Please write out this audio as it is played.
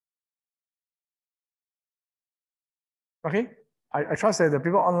Okay, I trust that the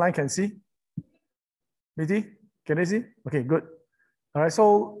people online can see. Miti, can they see? Okay, good. All right,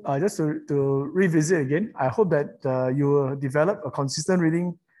 so just to revisit again, I hope that you will develop a consistent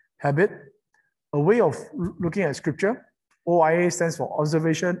reading habit, a way of looking at scripture. OIA stands for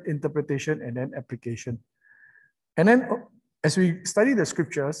observation, interpretation, and then application. And then as we study the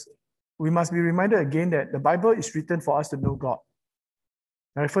scriptures, we must be reminded again that the Bible is written for us to know God.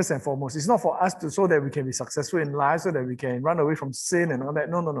 Right, first and foremost, it's not for us to so that we can be successful in life, so that we can run away from sin and all that.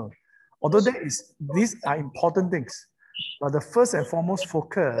 No, no, no. Although these are important things, but the first and foremost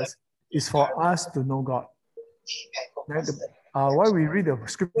focus is for us to know God. Right? Why we read the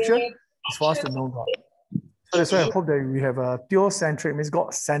scripture is for us to know God. So that's why I hope that we have a theocentric, means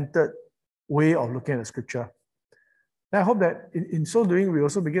God-centered way of looking at the scripture. And I hope that in so doing, we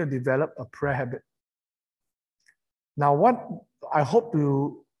also begin to develop a prayer habit. Now, what I hope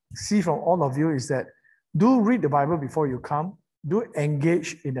to see from all of you is that do read the Bible before you come. Do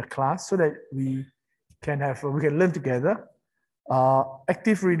engage in the class so that we can learn together.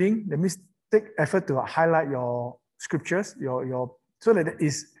 Active reading, that means take effort to highlight your scriptures, so that there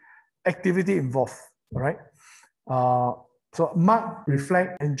is activity involved. All right. So mark,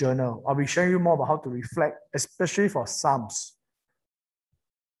 reflect, and journal. I'll be sharing you more about how to reflect, especially for Psalms.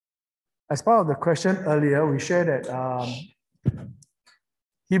 As part of the question earlier, we shared that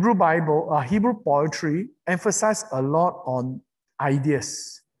Hebrew poetry emphasizes a lot on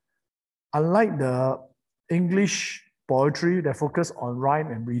ideas. Unlike the English poetry that focus on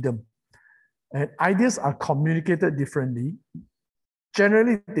rhyme and rhythm. And ideas are communicated differently.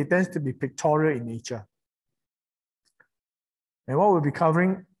 Generally, they tend to be pictorial in nature. And what we'll be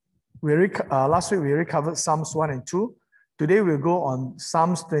covering, last week we already covered Psalms 1 and 2. Today we'll go on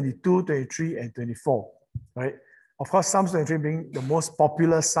Psalms 22, 23, and 24, right? Of course, Psalms 23 being the most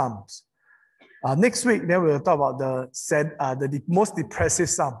popular Psalms. Next week, then we'll talk about the most depressive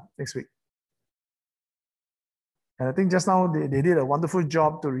Psalm next week. And I think just now they did a wonderful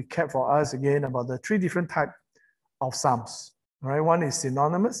job to recap for us again about the 3 different types of Psalms. All right, one is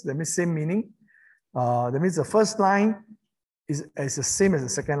synonymous, that means same meaning. That means the first line is the same as the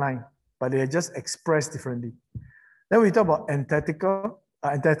second line, but they are just expressed differently. Then we talk about antithetic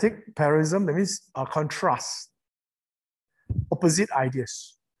parallelism, that means contrast, opposite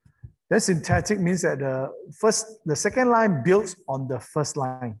ideas. Then syntactic means that the second line builds on the first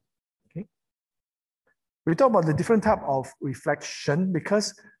line. Okay. We talk about the different type of reflection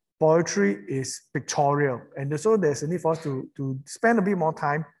because poetry is pictorial, and so there's a need for us to spend a bit more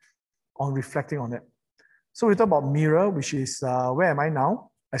time on reflecting on it. So we talk about mirror, which is where am I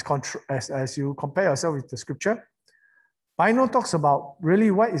now, as you compare yourself with the scripture. Bino talks about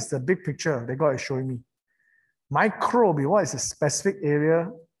really what is the big picture that God is showing me. Micro, what is a specific area?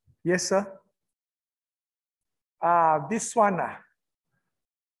 Yes, sir. This one.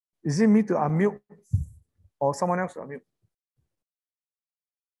 Is it me to unmute or someone else to unmute?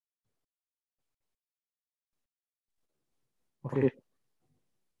 Okay.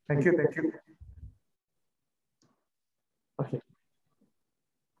 Thank you. Okay.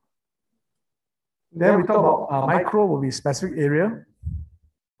 Then we talk about micro will be specific area.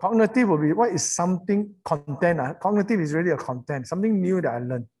 Cognitive will be what is something content. Cognitive is really a content, something new that I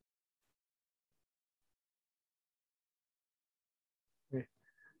learned. Okay.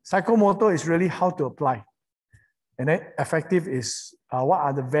 Psychomotor is really how to apply. And then affective is what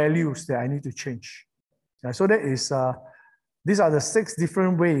are the values that I need to change. So that is, these are the 6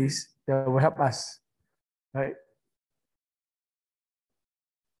 different ways that will help us, right?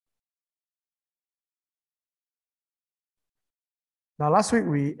 Now, last week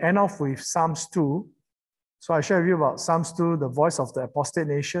we end off with Psalms 2. So I share with you about Psalms 2, the voice of the apostate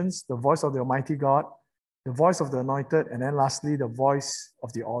nations, the voice of the Almighty God, the voice of the anointed, and then lastly, the voice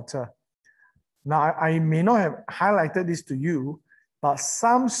of the altar. Now, I may not have highlighted this to you, but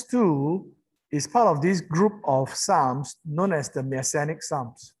Psalms 2 is part of this group of Psalms known as the Messianic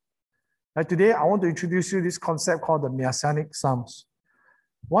Psalms. Now, today, I want to introduce you this concept called the Messianic Psalms.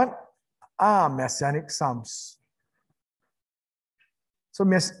 What are Messianic Psalms? So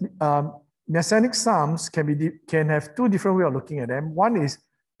Messianic Psalms can have 2 different ways of looking at them. One is,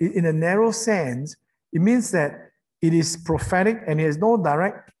 in a narrow sense, it means that it is prophetic and it has no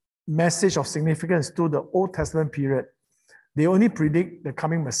direct message of significance to the Old Testament period. They only predict the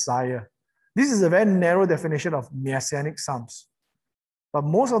coming Messiah. This is a very narrow definition of Messianic Psalms. But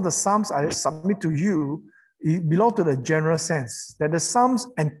most of the Psalms I submit to you belong to the general sense that the Psalms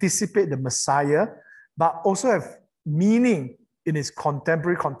anticipate the Messiah, but also have meaning in its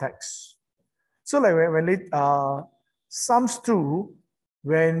contemporary context. So like when Psalms 2,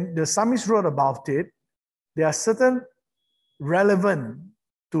 when the psalmist wrote about it, there are certain relevant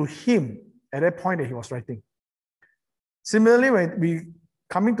to him at that point that he was writing. Similarly, when we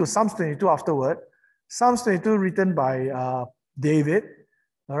coming to Psalms 22 afterward, Psalms 22 written by David,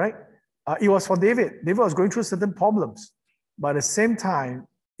 all right? It was for David. David was going through certain problems, but at the same time,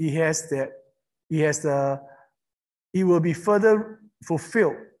 it will be further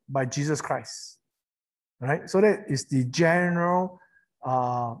fulfilled by Jesus Christ, right? So that is the general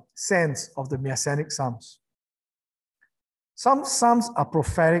sense of the Messianic Psalms. Some Psalms are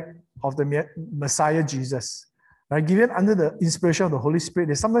prophetic of the Messiah Jesus. Right? Given under the inspiration of the Holy Spirit,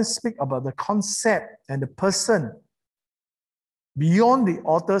 they sometimes speak about the concept and the person beyond the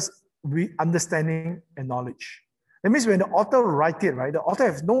author's understanding and knowledge. That means when the author writes it, right, the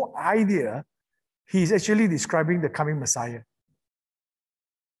author has no idea he is actually describing the coming Messiah.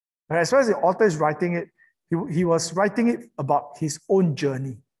 Right? As far as the author is writing it, he was writing it about his own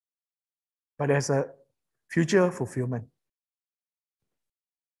journey, but there's a future fulfillment.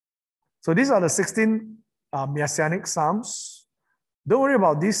 So these are the 16 Messianic Psalms. Don't worry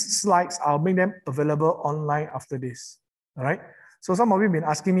about these slides. I'll make them available online after this. All right. So some of you have been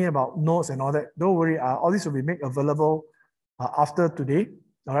asking me about notes and all that. Don't worry. All this will be made available after today.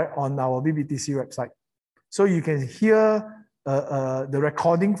 All right, on our BBTC website. So you can hear the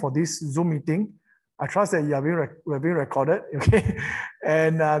recording for this Zoom meeting. I trust that we're being recorded. Okay,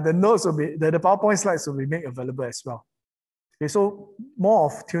 and the notes will be the PowerPoint slides will be made available as well. Okay, so more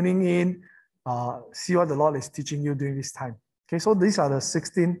of tuning in. See what the Lord is teaching you during this time. Okay, so these are the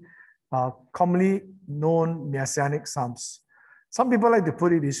 16 commonly known Messianic Psalms. Some people like to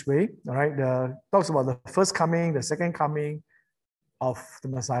put it this way, all right? Talks about the first coming, the second coming of the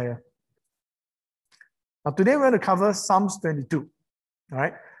Messiah. Now today we're going to cover Psalms 22, all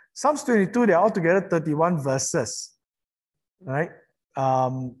right? Psalms 22, they're altogether 31 verses, all right?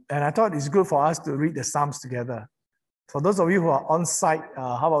 And I thought it's good for us to read the Psalms together. For those of you who are on site,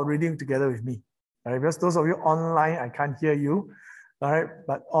 how about reading together with me? All right, because those of you online, I can't hear you. All right,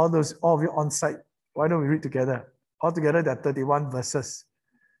 but all of you on site, why don't we read together? All together, there are 31 verses.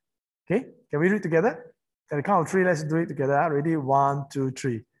 Okay, can we read together? At the count of 3, let's do it together. Ready? 1, 2,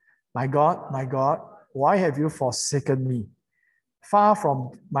 3. My God, why have you forsaken me? Far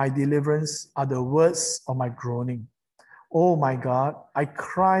from my deliverance are the words of my groaning. Oh my God, I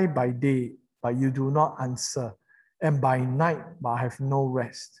cry by day, but you do not answer, and by night, but I have no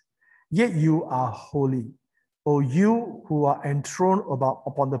rest. Yet you are holy, O you who are enthroned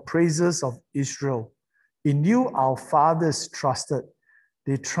upon the praises of Israel. In you our fathers trusted.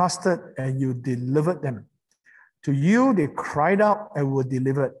 They trusted and you delivered them. To you they cried out and were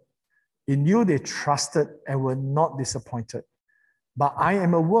delivered. In you they trusted and were not disappointed. But I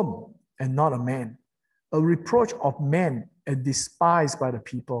am a worm and not a man, a reproach of men and despised by the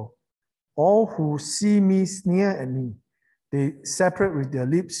people. All who see me sneer at me. They separate with their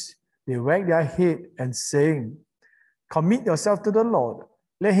lips. They wag their head and saying, commit yourself to the Lord.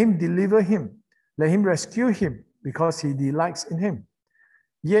 Let him deliver him. Let him rescue him, because he delights in him.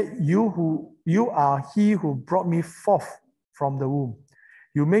 Yet you are he who brought me forth from the womb.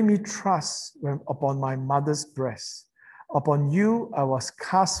 You made me trust upon my mother's breast. Upon you I was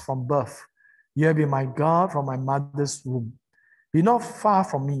cast from birth. You have been my God from my mother's womb. Be not far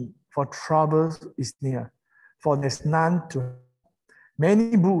from me, for trouble is near, for there's none to help.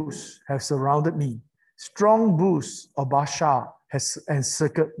 Many bulls have surrounded me. Strong bulls of Bashan has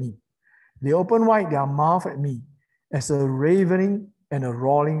encircled me. They open wide their mouth at me as a ravening and a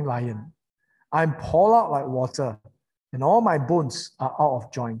roaring lion. I am poured out like water, and all my bones are out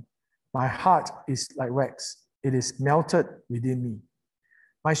of joint. My heart is like wax. It is melted within me.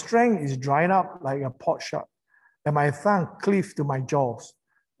 My strength is dried up like a potsherd, and my tongue cleaved to my jaws,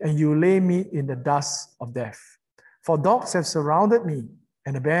 and you lay me in the dust of death. For dogs have surrounded me,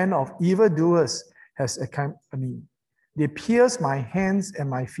 and a band of evildoers has accompanied me. They pierce my hands and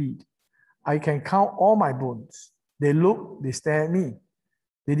my feet. I can count all my bones. They look, they stare at me.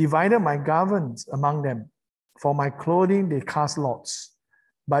 They divided my garments among them. For my clothing they cast lots.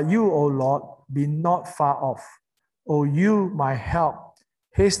 But you, O Lord, be not far off. O you, my help,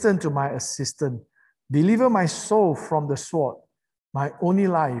 hasten to my assistance. Deliver my soul from the sword, my only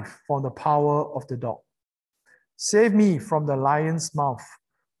life from the power of the dog. Save me from the lion's mouth,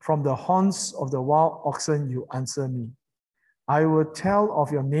 from the haunts of the wild oxen you answer me. I will tell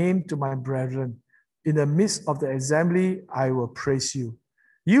of your name to my brethren. In the midst of the assembly, I will praise you.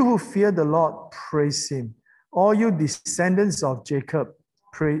 You who fear the Lord, praise him. All you descendants of Jacob,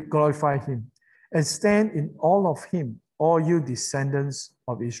 glorify him. And stand in awe of him, all you descendants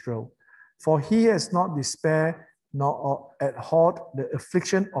of Israel. For he has not despaired, nor abhorred the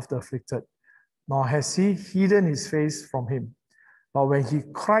affliction of the afflicted, nor has he hidden his face from him. But when he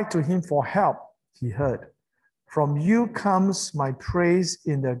cried to him for help, he heard. From you comes my praise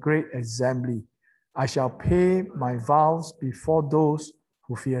in the great assembly. I shall pay my vows before those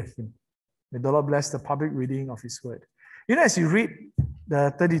who fear him. May the Lord bless the public reading of his word. You know, as you read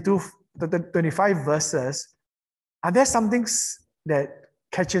the 25 verses, are there some things that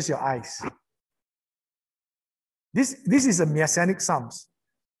catches your eyes? This is a messianic psalms.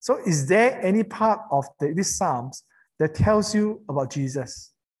 So is there any part of these psalms that tells you about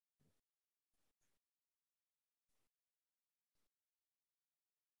Jesus?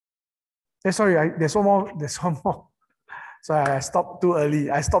 Sorry, there's one more. There's one more. Sorry, I stopped too early.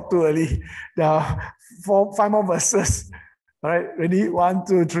 There are 5 more verses. All right, ready? 1,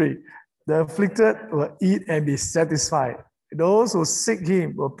 2, 3. The afflicted will eat and be satisfied. Those who seek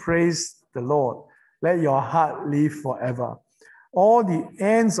him will praise the Lord. Let your heart live forever. All the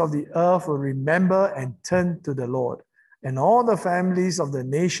ends of the earth will remember and turn to the Lord, and all the families of the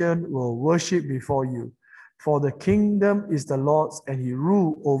nation will worship before you. For the kingdom is the Lord's, and he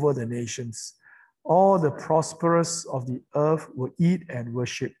rules over the nations. All the prosperous of the earth will eat and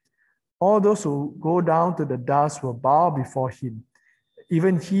worship. All those who go down to the dust will bow before him,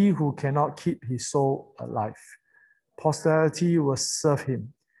 even he who cannot keep his soul alive. Posterity will serve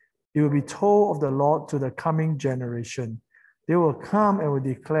him. It will be told of the Lord to the coming generation. They will come and will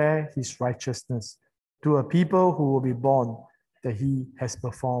declare his righteousness to a people who will be born, that he has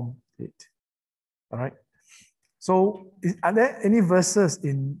performed it. All right. So are there any verses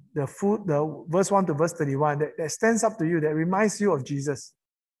in the verse 1 to verse 31 that stands up to you, that reminds you of Jesus?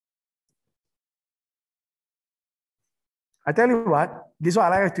 I tell you what, this is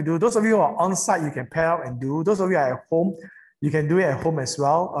what I like to do. Those of you who are on site, you can pair up and do. Those of you who are at home, you can do it at home as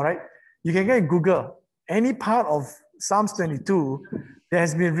well. All right. You can go and Google any part of Psalms 22 that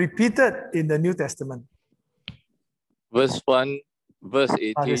has been repeated in the New Testament. Verse 1, verse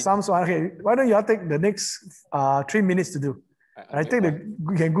 18. Psalms 1. Okay, why don't you all take the next 3 minutes to do?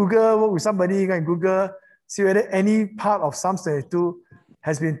 You can Google, work with somebody, you can Google, see whether any part of Psalms 22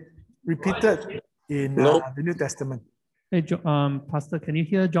 has been repeated in the New Testament. Hey, Pastor, can you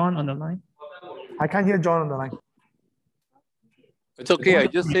hear John on the line? I can't hear John on the line. It's okay, I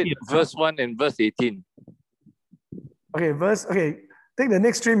just said verse 1 and verse 18. Okay, take the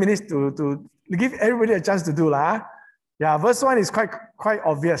next 3 minutes to give everybody a chance to do. Yeah, verse 1 is quite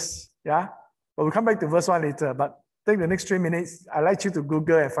obvious. Yeah, but we'll come back to verse 1 later. But take the next 3 minutes. I'd like you to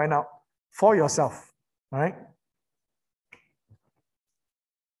Google and find out for yourself. All right.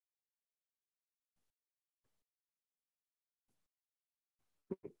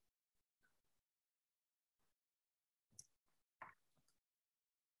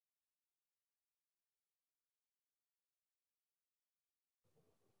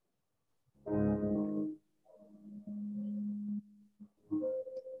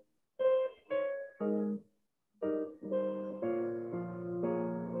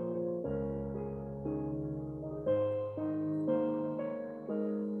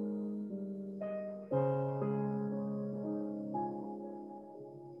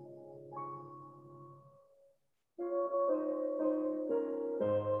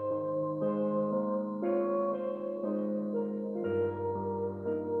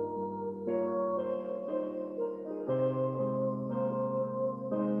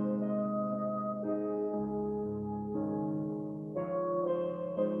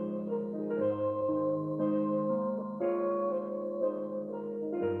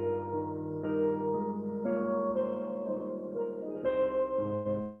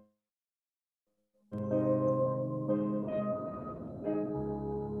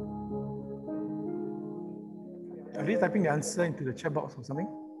 Are you typing the answer into the chat box or something?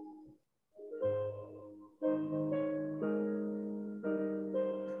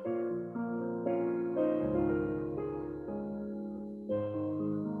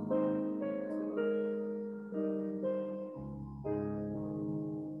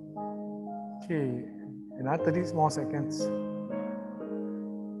 Okay, another 30 more seconds.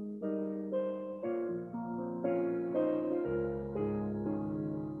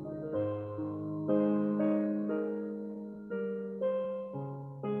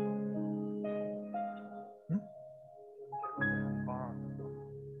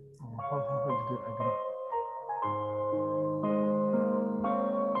 How do you do it? I don't know.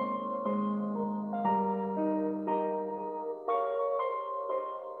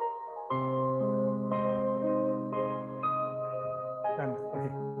 Done.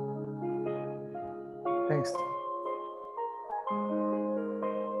 Okay. Thanks.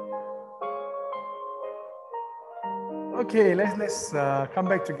 Okay, let's come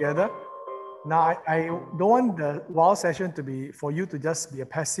back together. Now, I don't want the WOW session to be for you to just be a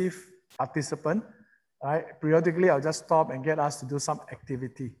passive participant. All right, periodically I'll just stop and get us to do some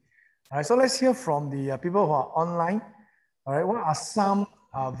activity. All right, so let's hear from the people who are online. All right, what are some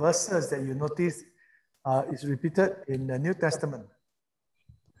verses that you notice is repeated in the New Testament?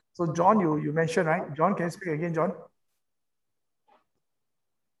 So John, you mentioned, right? John, can you speak again, John?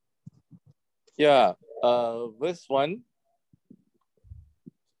 Yeah, verse 1.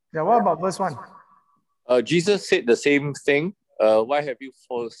 Yeah, what about verse 1? Jesus said the same thing. Why have you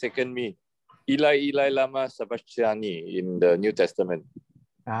forsaken me? Eli, Eli, lama sabachthani in the New Testament.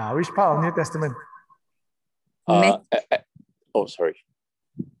 Which part of New Testament? Oh, sorry.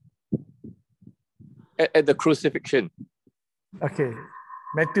 At the crucifixion. Okay,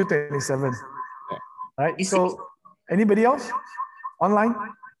 Matthew 27. Yeah. All right, so anybody else online?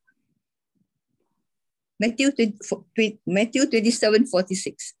 Matthew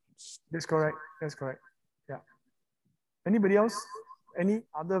 27:46. That's correct. That's correct. Yeah. Anybody else? Any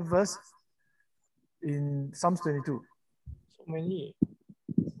other verse in Psalms 22? So many.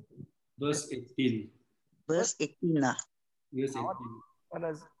 Verse 18. Verse 18. Verse 18. What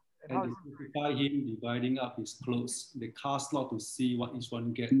does? And they crucify him, dividing up his clothes. They cast lot to see what each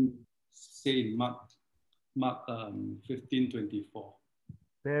one get. Say in Mark 15:24.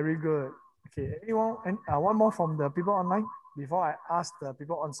 Very good. Okay. Anyone? And one more from the people online before I ask the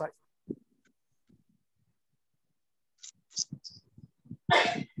people on site.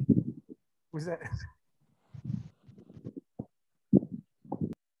 Who's that?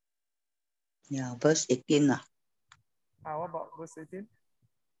 Yeah, verse 18. What about verse 18?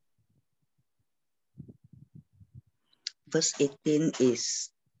 Verse 18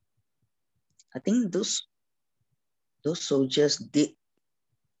 is, I think those soldiers did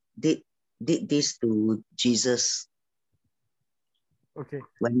this to Jesus. Okay.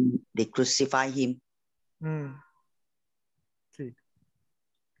 When they crucify him. Okay.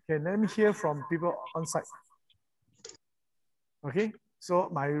 Okay, let me hear from people on site. Okay, so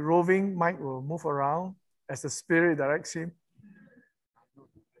my roving mic will move around as the Spirit directs him.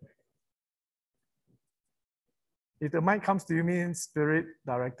 If the mic comes to you, means Spirit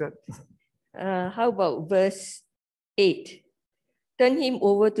directed. How about verse 8? Turn him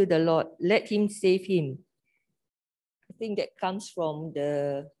over to the Lord, let him save him. I think that comes from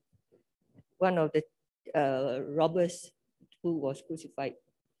one of the robbers who was crucified.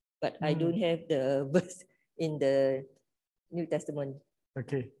 But I don't have the verse in the New Testament.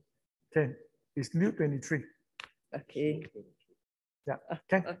 Okay. Ken, it's Luke 23. Okay. Yeah,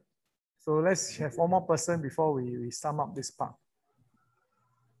 Ken. So let's have one more person before we sum up this part.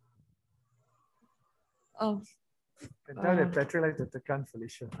 Oh. Can tell that Patrick likes to tekan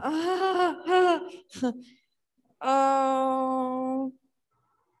Felicia.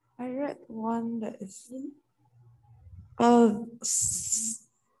 I read one that is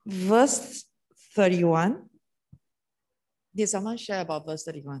verse 31. Did someone share about verse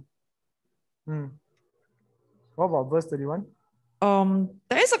 31? What about verse 31?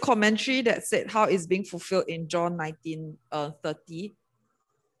 There is a commentary that said how it's being fulfilled in John 19:30,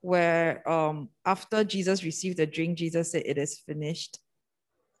 where after Jesus received the drink, Jesus said, "It is finished."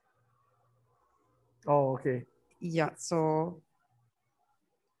 Oh, okay. Yeah, so.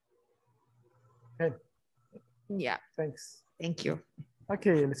 Okay. Yeah. Thanks. Thank you.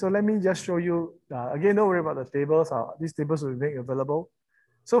 Okay, so let me just show you, again, don't worry about the tables. These tables will be made available.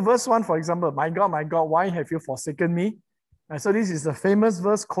 So verse 1, for example, my God, why have you forsaken me? And so this is the famous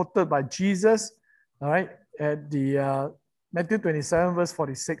verse quoted by Jesus, all right, at the Matthew 27, verse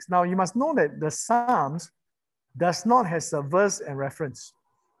 46. Now, you must know that the Psalms does not have a verse and reference.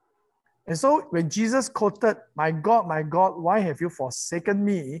 And so when Jesus quoted, my God, why have you forsaken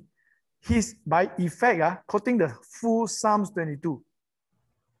me? He's, by effect, quoting the full Psalms 22.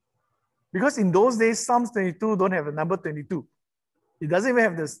 Because in those days, Psalms 22 don't have a number 22. It doesn't even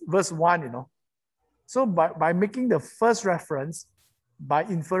have this verse 1, you know. So by making the first reference, by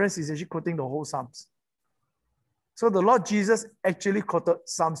inference, he's actually quoting the whole Psalms. So the Lord Jesus actually quoted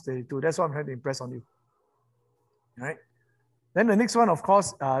Psalms 22. That's what I'm trying to impress on you. All right. Then the next one, of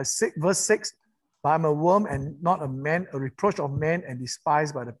course, verse 6, but I'm a worm and not a man, a reproach of men and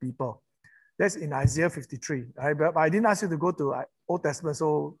despised by the people. That's in Isaiah 53. All right? But I didn't ask you to go to Old Testament,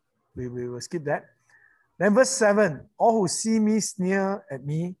 so we will skip that. Then verse 7, all who see me sneer at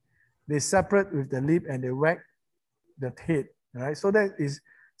me, they separate with the lip and they wag the head. All right? So that is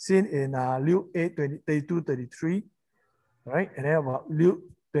seen in Luke 8, 32, 33. Right? And then about Luke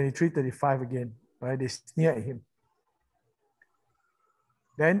 23, 35 again. Right? They sneer at him.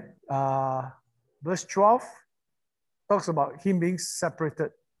 Then verse 12 talks about him being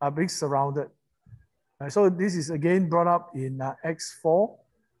separated. are being surrounded. So this is again brought up in Acts 4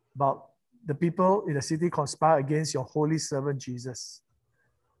 about the people in the city conspire against your holy servant Jesus.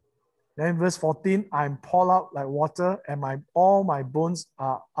 Then verse 14, I'm poured out like water and all my bones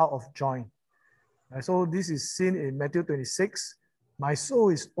are out of joint. So this is seen in Matthew 26. My soul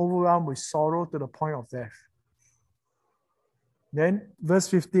is overwhelmed with sorrow to the point of death. Then verse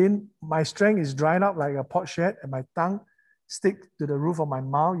 15, my strength is dried up like a potsherd and my tongue stick to the roof of my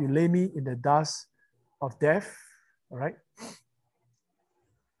mouth. You lay me in the dust of death. All right.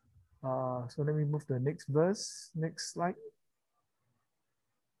 So let me move to the next verse. Next slide.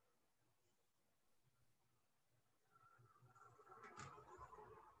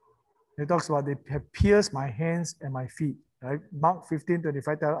 It talks about they have pierced my hands and my feet. Right? Mark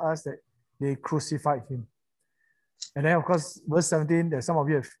 15:25 tells us that they crucified him. And then, of course, verse 17 that some of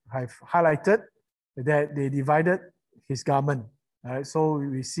you have highlighted that they divided his garment. Right? So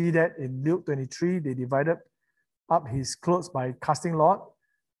we see that in Luke 23, they divided up his clothes by casting lot.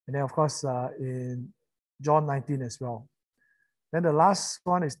 And then, of course, in John 19 as well. Then the last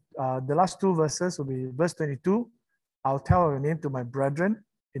one is, the last two verses will be verse 22. I'll tell your name to my brethren.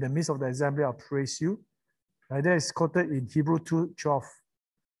 In the midst of the assembly, I'll praise you. That is quoted in Hebrew 2:12.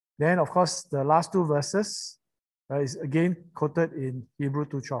 Then, of course, the last two verses is again quoted in Hebrew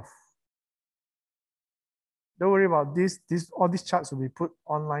 2:12. Don't worry about this. All these charts will be put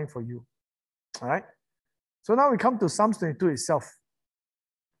online for you. All right. So now we come to Psalms 22 itself.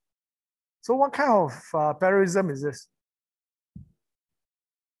 So what kind of parallelism is this?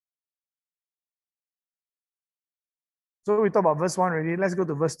 So we talked about verse 1 already. Let's go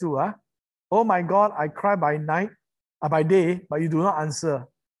to verse 2. Oh my God, I cry by day, but you do not answer.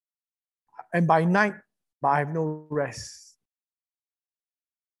 And by night, but I have no rest.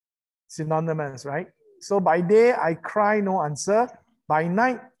 Synonymous, right? So by day, I cry, no answer. By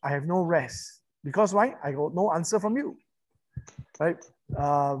night, I have no rest. Because why? I got no answer from you. Right?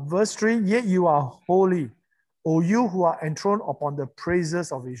 Verse 3, yet you are holy, O you who are enthroned upon the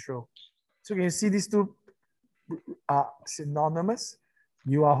praises of Israel. So you can see these two are synonymous.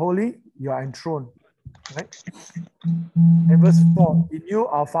 You are holy, you are enthroned. Right? And verse 4, in you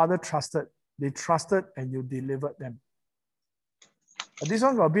our father trusted. They trusted and you delivered them. But this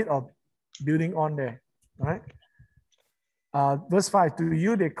one got a bit of building on there. Right? Verse 5, to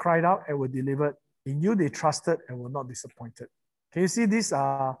you they cried out and were delivered. In you they trusted and were not disappointed. Can you see these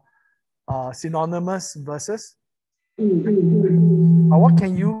are synonymous verses? What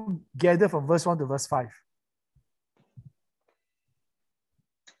can you gather from verse 1 to verse 5?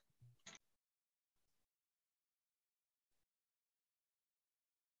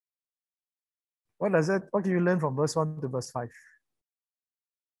 What can you learn from verse 1 to verse 5?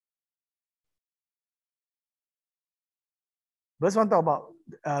 Verse 1 talk about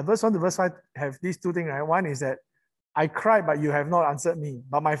verse 1 to verse 5 have these two things, right? One is that I cried, but you have not answered me.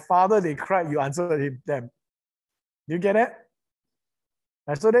 But my father, they cried, you answered them. You get it?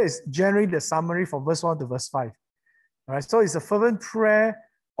 And so that is generally the summary from verse 1 to verse 5. All right, so it's a fervent prayer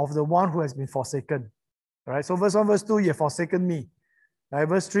of the one who has been forsaken. All right, so verse 1, verse 2, you have forsaken me. All right,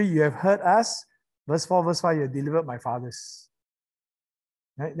 verse 3, you have hurt us. Verse 4, verse 5, you have delivered my fathers.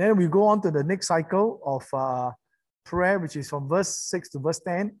 Right, then we go on to the next cycle of prayer, which is from verse 6 to verse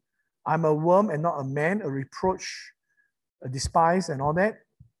 10. I'm a worm and not a man, a reproach, a despise, and all that.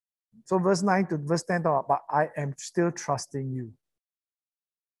 So verse 9 to verse 10, but I am still trusting you.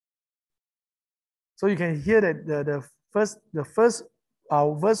 So you can hear that the first verse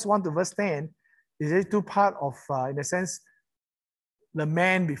 1 to verse 10 is a two part of, in a sense, the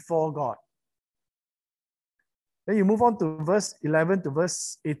man before God. Then you move on to verse 11 to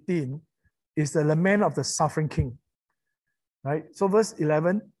verse 18 is the lament of the suffering king. Right? So verse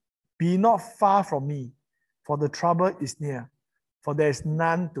 11, be not far from me, for the trouble is near, for there is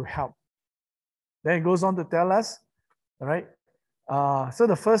none to help. Then it goes on to tell us, all right? So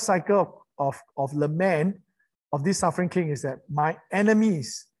the first cycle of lament of this suffering king is that my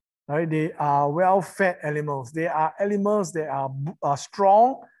enemies, right? They are well-fed animals. They are animals that are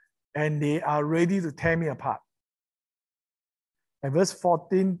strong and they are ready to tear me apart. And verse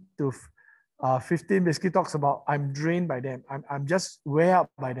 14 to 15 basically talks about I'm drained by them. I'm just wear out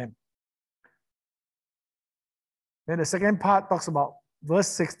by them. Then the second part talks about verse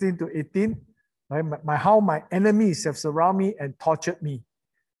 16 to 18, right? How my enemies have surrounded me and tortured me.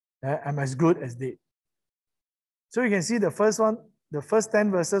 I'm as good as dead. So you can see the first one, the first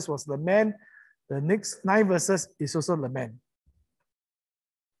 10 verses was lament. The next 9 verses is also lament.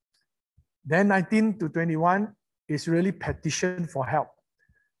 Then 19 to 21 is really petition for help.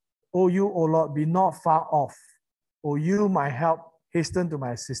 O you, O Lord, be not far off. O you, my help, hasten to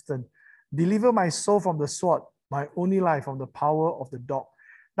my assistance. Deliver my soul from the sword, my only life from the power of the dog.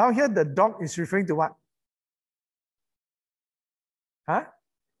 Now here the dog is referring to what? Huh?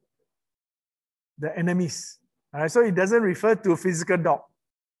 The enemies. All right, so it doesn't refer to a physical dog.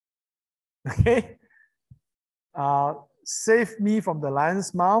 Okay? Save me from the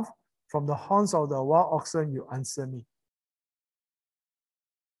lion's mouth, from the horns of the wild oxen, you answer me.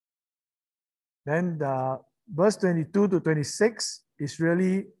 Then the verse 22 to 26 is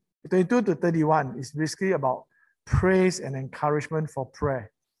really, 22 to 31 is basically about praise and encouragement for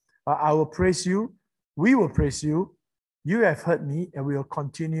prayer. I will praise you, we will praise you, you have heard me, and we will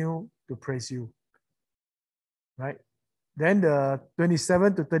continue to praise you. Right? Then the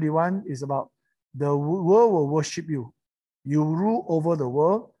 27 to 31 is about the world will worship you. You rule over the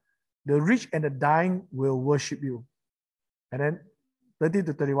world. The rich and the dying will worship you. And then 30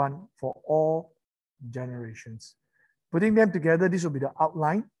 to 31 for all generations. Putting them together, this will be the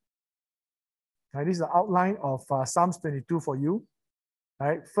outline. Right, this is the outline of Psalms 22 for you.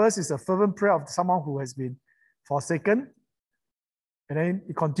 Right, first is a fervent prayer of someone who has been forsaken. And then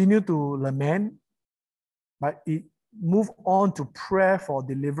it continues to lament, but it moves on to prayer for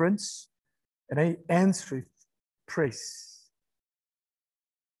deliverance. And then it ends with praise.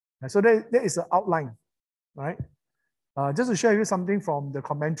 And so that is the outline. Right? Just to share with you something from the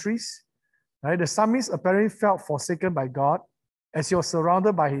commentaries. Right? The psalmist apparently felt forsaken by God as he was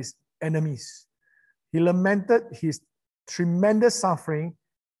surrounded by his enemies. He lamented his tremendous suffering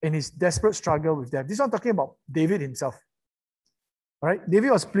and his desperate struggle with death. This one talking about David himself. All right?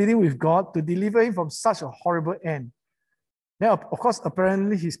 David was pleading with God to deliver him from such a horrible end. Now, of course,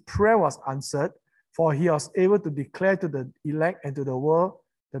 apparently his prayer was answered, for he was able to declare to the elect and to the world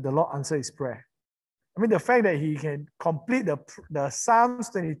that the Lord answered his prayer. I mean, the fact that he can complete the Psalms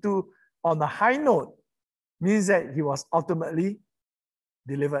 22 on a high note means that he was ultimately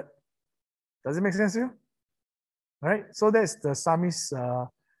delivered. Does it make sense to you? All right, so that's the psalmist.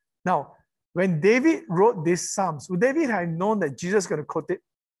 Now, when David wrote these Psalms, would David have known that Jesus is going to quote it?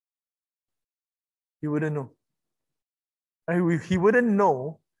 He wouldn't know. He wouldn't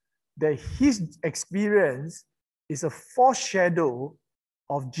know that his experience is a foreshadow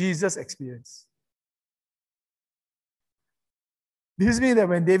of Jesus' experience. This means that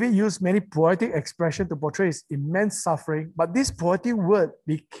when David used many poetic expressions to portray his immense suffering, but this poetic word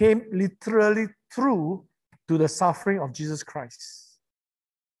became literally true to the suffering of Jesus Christ.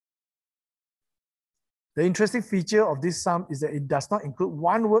 The interesting feature of this psalm is that it does not include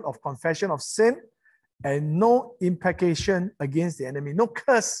one word of confession of sin and no imprecation against the enemy, no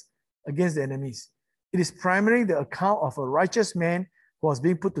curse against the enemies. It is primarily the account of a righteous man who was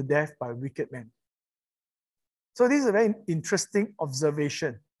being put to death by a wicked man. So this is a very interesting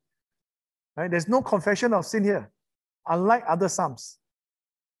observation. Right? There's no confession of sin here, unlike other psalms.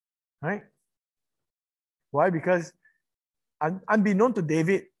 Right? Why? Because unbeknown to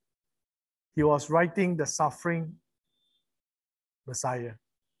David, he was writing the suffering Messiah.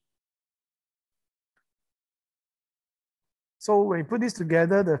 So when you put this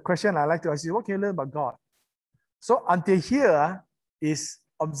together, the question I like to ask you, what can you learn about God? So until here is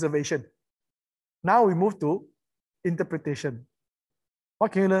observation. Now we move to interpretation.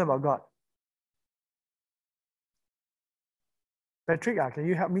 What can you learn about God? Patrick, can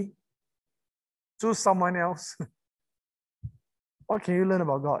you help me? Choose someone else. What can you learn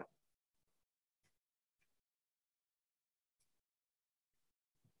about God?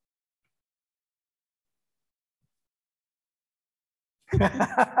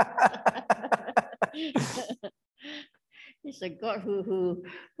 It's a God who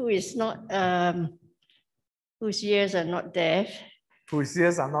is not whose ears are not deaf. Whose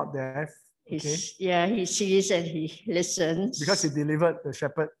ears are not deaf. Okay. Yeah, he sees and he listens. Because he delivered the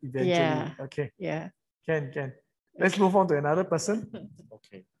shepherd eventually. Yeah. Okay. Yeah. Can. Let's move on to another person.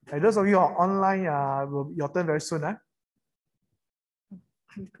 Okay. And those of you who are online, your turn very soon. Huh?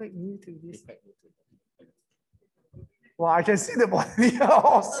 I'm quite new to this. Well, I can see the body.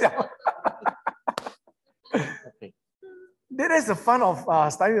 Okay. That is the fun of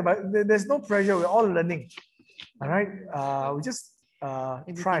studying, but there's no pressure. We're all learning. All right. We just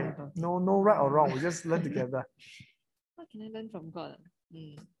try. No right or wrong. We just learn together. What can I learn from God?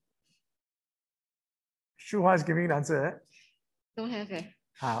 Shu Hua is giving an answer. Eh? Don't have it.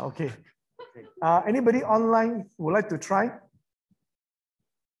 Okay. Anybody online would like to try?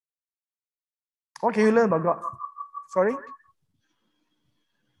 What can you learn about God? Sorry?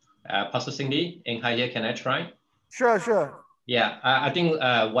 Pastor Cindy, Eng Hai here, can I try? Sure. Yeah, I think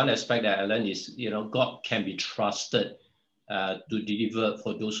one aspect that I learned is, God can be trusted to deliver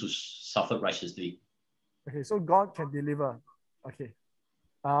for those who suffer righteously. Okay, so God can deliver. Okay.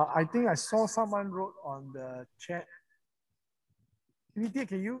 I think I saw someone wrote on the chat. Nithya,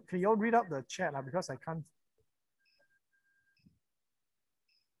 can you all read out the chat because I can't.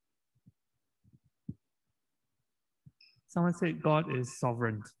 Someone said God is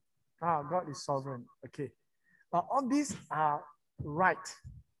sovereign. God is sovereign. Okay. All these are right.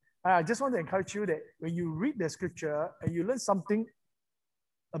 I just want to encourage you that when you read the scripture and you learn something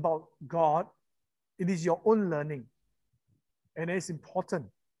about God, it is your own learning. And it's important.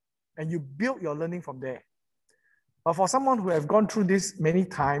 And you build your learning from there. But for someone who have gone through this many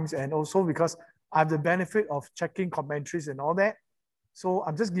times, and also because I have the benefit of checking commentaries and all that, so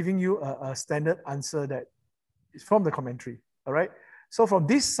I'm just giving you a standard answer that is from the commentary. All right. So from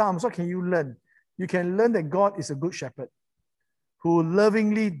these Psalms, what can you learn? You can learn that God is a good shepherd who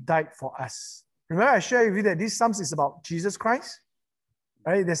lovingly died for us. Remember, I shared with you that this Psalms is about Jesus Christ.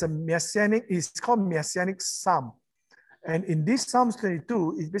 Right? There's a messianic, it's called Messianic Psalm. And in this Psalms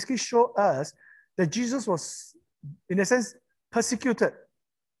 22, it basically shows us that Jesus was, in a sense, persecuted,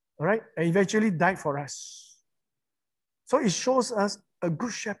 all right, and eventually died for us. So it shows us a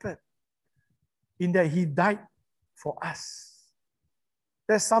good shepherd in that he died for us.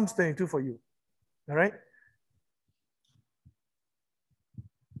 That's Psalms 22 for you, all right?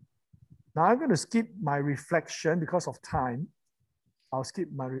 Now I'm going to skip my reflection because of time. I'll skip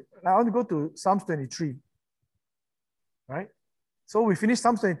I want to go to Psalms 23. Right? So we finished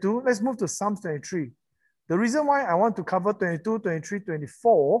Psalms 22. Let's move to Psalms 23. The reason why I want to cover 22, 23,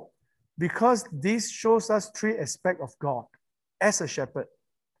 24, because this shows us three aspects of God as a shepherd.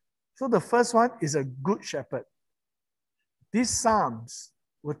 So the first one is a good shepherd. These Psalms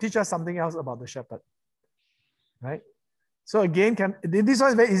will teach us something else about the shepherd. Right? So again, this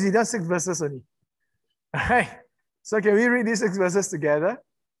one is very easy. Just 6 verses only. All right? So can we read these 6 verses together?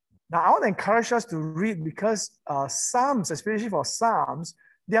 Now, I want to encourage us to read because Psalms, especially for Psalms,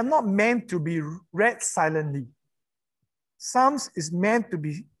 they are not meant to be read silently. Psalms is meant to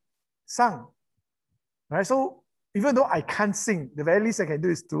be sung. Right? So even though I can't sing, the very least I can do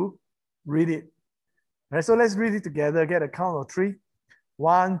is to read it. Right? So let's read it together. Get a count of 3.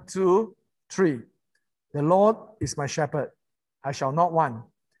 1, 2, 3. The Lord is my shepherd. I shall not want.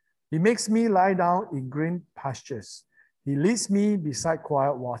 He makes me lie down in green pastures. He leads me beside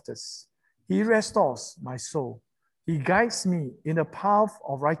quiet waters. He restores my soul. He guides me in the path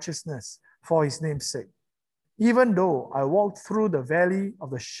of righteousness for his name's sake. Even though I walk through the valley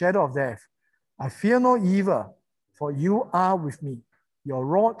of the shadow of death, I fear no evil, for you are with me. Your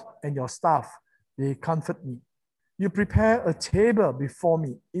rod and your staff, they comfort me. You prepare a table before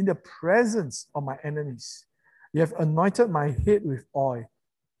me in the presence of my enemies. You have anointed my head with oil.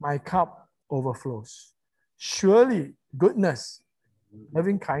 My cup overflows. Surely goodness,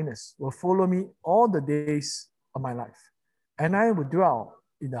 loving kindness will follow me all the days of my life, and I will dwell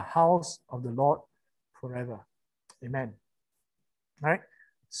in the house of the Lord forever. Amen. All right.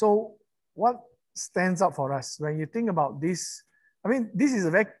 So what stands out for us when you think about this? I mean, this is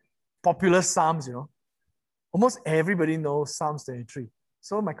a very popular Psalms, you know. Almost everybody knows Psalms 23.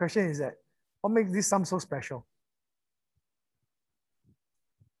 So my question is that, what makes this Psalm so special?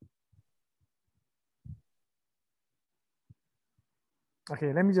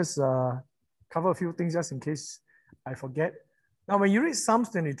 Okay, let me just cover a few things just in case I forget. Now, when you read Psalms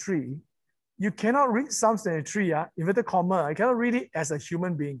 23, you cannot read Psalms 23, inverted comma, I cannot read it as a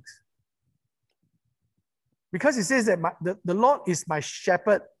human being. Because it says that the Lord is my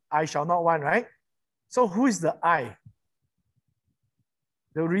shepherd, I shall not want, right? So who is the I?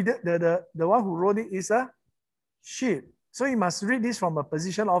 The reader, the one who wrote it is a sheep. So you must read this from a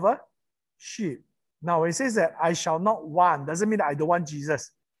position of a sheep. Now, it says that I shall not want, doesn't mean that I don't want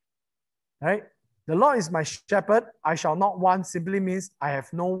Jesus. Right? The Lord is my shepherd, I shall not want simply means I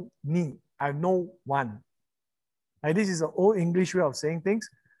have no need, I have no want. Right? This is an old English way of saying things.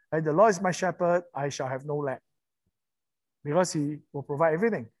 Right? The Lord is my shepherd, I shall have no lack. Because he will provide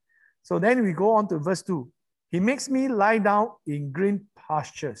everything. So then we go on to verse 2. He makes me lie down in green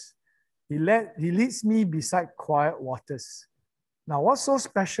pastures. He leads me beside quiet waters. Now, what's so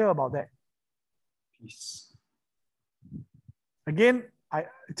special about that? Peace. Again,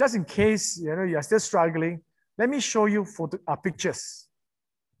 just in case you are still struggling, let me show you pictures.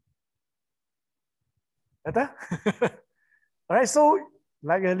 Better? All right, so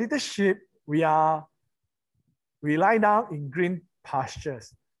like a little sheep, we lie down in green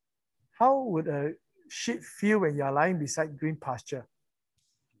pastures. How would a sheep feel when you are lying beside green pasture?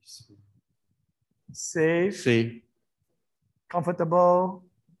 Safe, comfortable,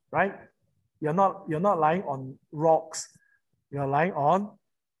 right? You're not lying on rocks. You're lying on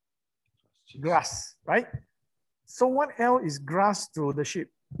grass, right? So what else is grass to the sheep?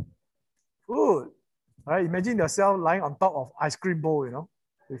 Food. All right, imagine yourself lying on top of ice cream bowl, you know,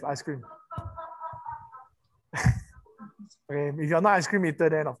 with ice cream. Okay, if you're not ice cream eater,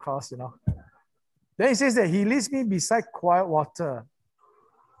 then of course, you know. Then it says that he leads me beside quiet water.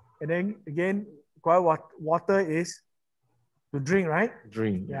 And then again, quiet water is to drink, right?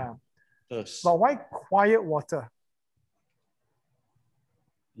 Drink. Yeah. Thirst. But why quiet water?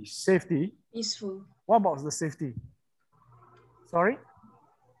 Safety. Peaceful. What about the safety? Sorry?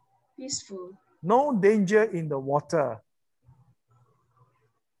 Peaceful. No danger in the water.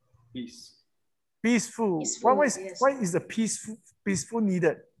 Peace. Peaceful. Peaceful, Why yes. is the peaceful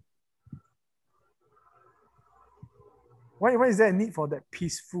needed? Why is there a need for that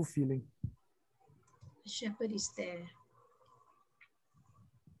peaceful feeling? The shepherd is there.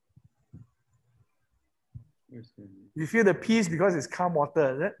 You feel the peace because it's calm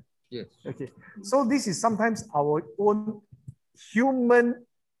water, is it? Yes. Okay. So this is sometimes our own human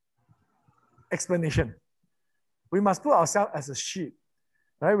explanation. We must put ourselves as a sheep.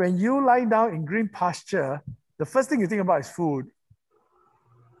 Right? When you lie down in green pasture, the first thing you think about is food.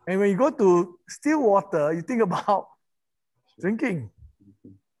 And when you go to still water, you think about drinking.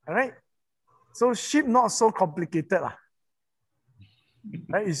 All right? So sheep not so complicated.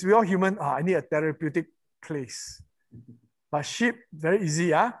 Right? It's we all human. I need a therapeutic place. But sheep, very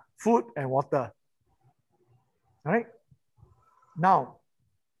easy. Food and water. All right? Now,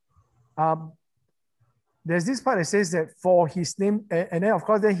 there's this part that says that for his name, and then of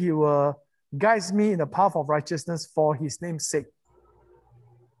course, then he will guide me in the path of righteousness for his name's sake.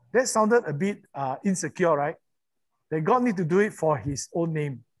 That sounded a bit insecure, right? That God need to do it for his own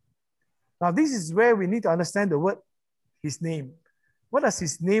name. Now, this is where we need to understand the word, his name. What does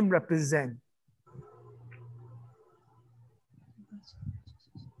his name represent?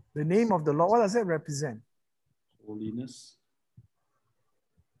 The name of the Lord, what does that represent? Holiness.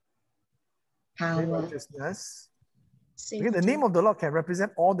 Righteousness. Okay, the name of the Lord can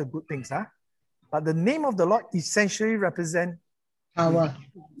represent all the good things, but the name of the Lord essentially represents power,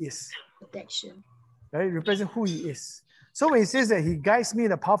 who he is. Protection. Right? It represents who he is. So when he says that he guides me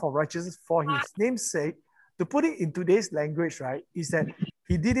in the path of righteousness for his name's sake, to put it in today's language, right, is that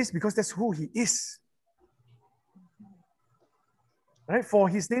he did this because that's who he is. Right? For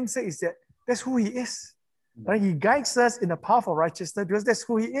his name's sake is that that's who he is. Right? He guides us in the path of righteousness because that's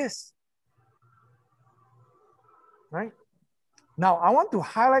who he is. Right? Now, I want to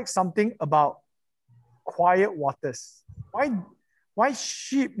highlight something about quiet waters. Why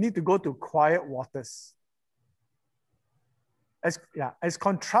sheep need to go to quiet waters? As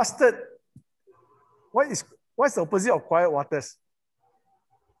contrasted, what's the opposite of quiet waters?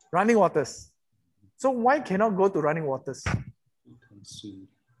 Running waters. So why cannot go to running waters?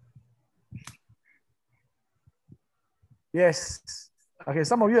 Yes. Okay,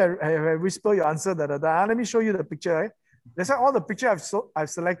 some of you have whispered your answer. Let me show you the picture. Right? That's why all the picture I've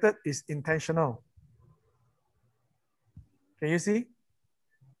selected is intentional. Can you see?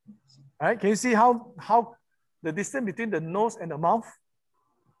 All right, can you see how the distance between the nose and the mouth?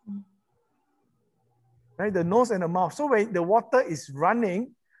 Right, the nose and the mouth. So when the water is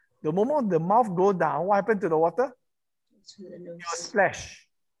running, the moment the mouth go down, what happened to the water? It will splash.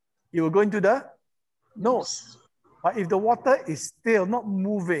 It will go into the nose. But if the water is still not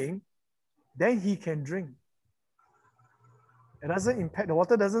moving, then he can drink. It doesn't impact, the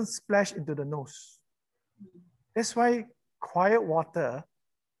water doesn't splash into the nose. That's why quiet water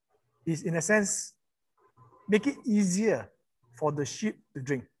is, in a sense, make it easier for the sheep to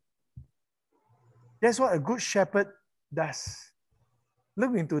drink. That's what a good shepherd does.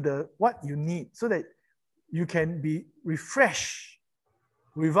 Look into what you need so that you can be refreshed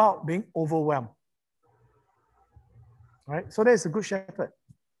without being overwhelmed. Right? So that's a good shepherd.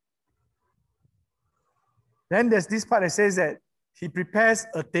 Then there's this part that says that he prepares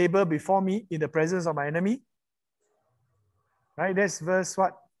a table before me in the presence of my enemy. Right? That's verse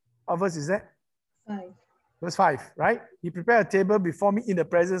what? What verse is that? 5. Verse 5, right? He prepared a table before me in the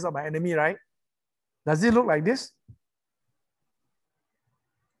presence of my enemy, right? Does it look like this?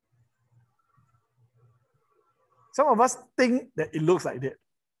 Some of us think that it looks like that.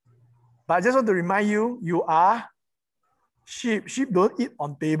 But I just want to remind you, you are sheep. Sheep don't eat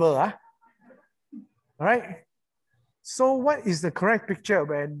on table. All right? So what is the correct picture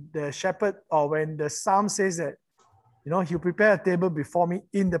when the shepherd or when the psalm says that, you know, he'll prepare a table before me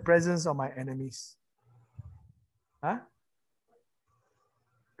in the presence of my enemies? Got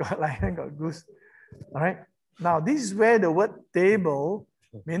lion, got goose. All right. Now, this is where the word table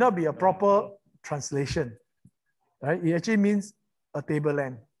may not be a proper translation. Right? It actually means a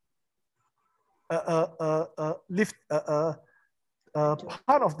tableland.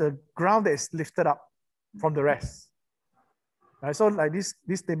 part of the ground that is lifted up from the rest. Right, so like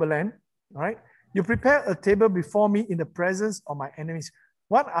this tableland, all right? You prepare a table before me in the presence of my enemies.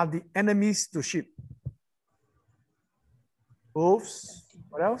 What are the enemies to sheep? Wolves.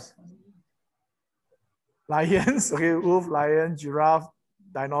 What else? Lions. Okay, wolf, lion, giraffe,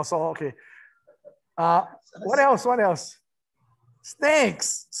 dinosaur. Okay. What else? What else?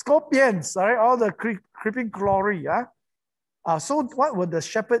 Snakes, scorpions. All right, all the creeping glory. Yeah. So what would the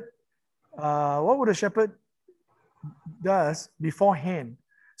shepherd? What would the shepherd does beforehand?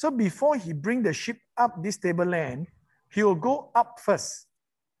 So before he bring the sheep up this tableland, he will go up first.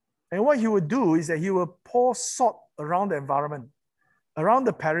 And what he will do is that he will pour salt around the environment. Around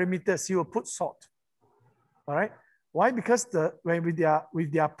the perimeters, he will put salt. All right. Why? Because with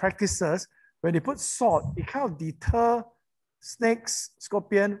their practices, when they put salt, it kind of deter snakes,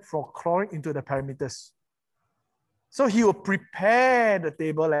 scorpion from crawling into the perimeters. So he will prepare the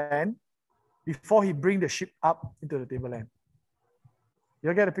tableland before he bring the sheep up into the tableland.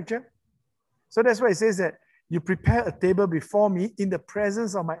 You get a picture? So that's why it says that you prepare a table before me in the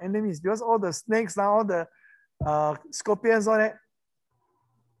presence of my enemies, because all the snakes now, all the scorpions, all that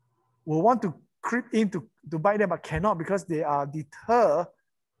will want to creep in to bite them, but cannot because they are deterred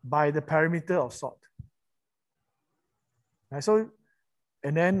by the perimeter of salt. Right, so,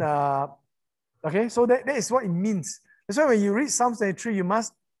 and then, okay, so that is what it means. That's why when you read Psalm 23, you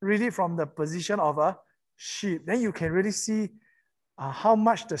must read it from the position of a sheep. Then you can really see how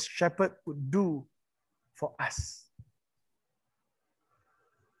much the shepherd would do for us.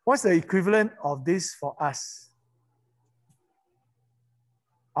 What's the equivalent of this for us?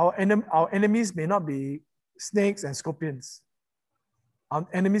 Our enemies may not be snakes and scorpions. Our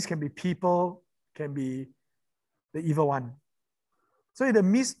enemies can be people, can be the evil one. So in the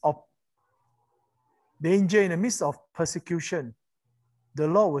midst of danger, in the midst of persecution, the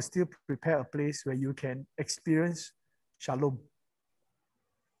Lord will still prepare a place where you can experience shalom.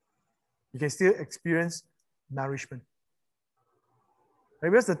 You can still experience nourishment. Right?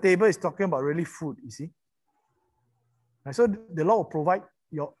 Because the table is talking about really food, you see. Right? So the Lord will provide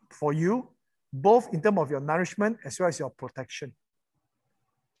for you, both in terms of your nourishment as well as your protection.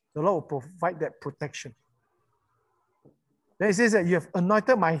 The Lord will provide that protection. Then it says that you have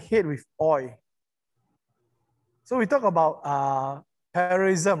anointed my head with oil. So we talk about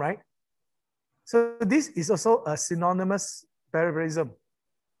parallelism, right? So this is also a synonymous parallelism.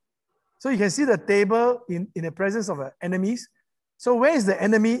 So you can see the table in the presence of enemies. So where is the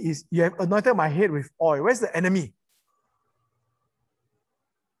enemy? Is you have anointed my head with oil. Where's the enemy?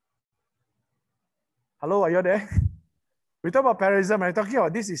 Hello, are you there? We talk about parallelism, I'm talking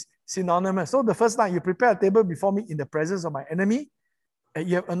about this is synonymous. So the first line, you prepare a table before me in the presence of my enemy, and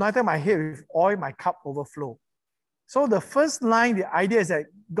you have anointed my head with oil, my cup overflow. So the first line, the idea is that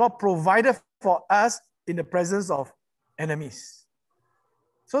God provided for us in the presence of enemies.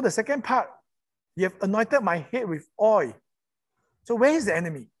 So the second part, you have anointed my head with oil. So where is the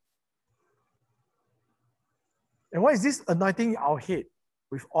enemy? And what is this anointing our head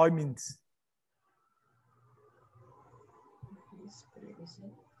with oil means?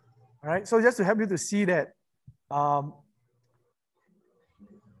 All right, so just to help you to see that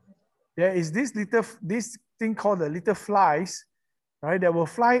there is this thing called the little flies, right, that will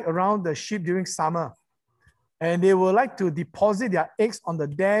fly around the sheep during summer. And they will like to deposit their eggs on the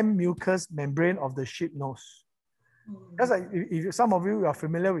damp mucous membrane of the sheep nose. That's like if some of you are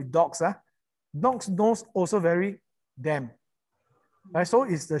familiar with dogs, dogs' nose also very damp. Right, so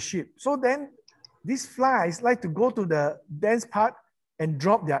is the sheep. So then these flies like to go to the dense part and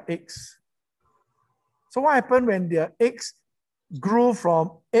drop their eggs. So what happened when their eggs grew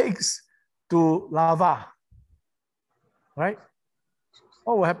from eggs to larvae? Right?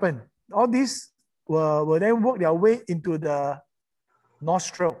 What will happen? All these will then work their way into the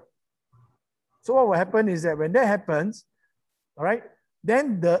nostril. So what will happen is that when that happens, all right,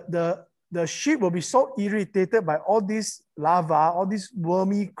 then the sheep will be so irritated by all these larvae, all these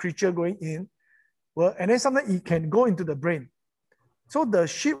wormy creature going in, and then sometimes it can go into the brain. So the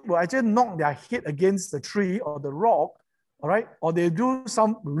sheep will actually knock their head against the tree or the rock, all right, or they do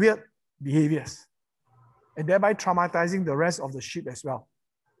some weird behaviors, and thereby traumatizing the rest of the sheep as well.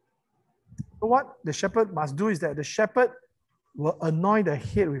 So what the shepherd must do is that the shepherd will anoint the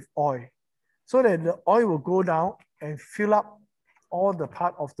head with oil, so that the oil will go down and fill up all the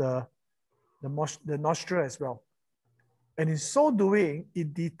part of the nostril as well. And in so doing,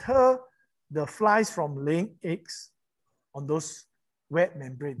 it deters the flies from laying eggs on those wet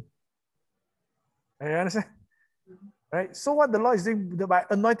membrane. You understand? Right? So what the Lord is doing by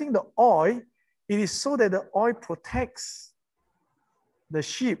anointing the oil, It is so that the oil protects the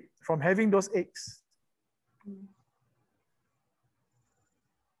sheep from having those aches.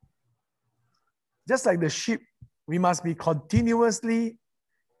 Just like the sheep, we must be continuously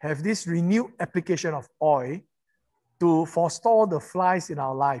have this renewed application of oil to forestall the flies in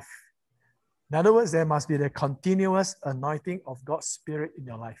our life. In other words, there must be the continuous anointing of God's Spirit in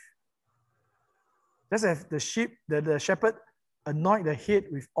your life. Just as the sheep, the shepherd anoint the head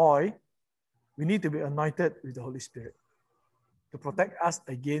with oil, we need to be anointed with the Holy Spirit to protect us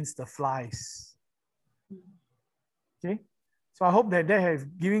against the flies. Okay? So I hope that they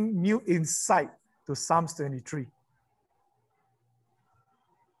have given new insight to Psalms 23.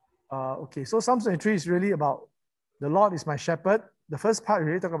 Okay, so Psalms 23 is really about the Lord is my shepherd. The first part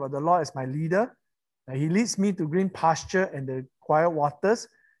really talk about the Lord as my leader. He leads me to green pasture and the quiet waters.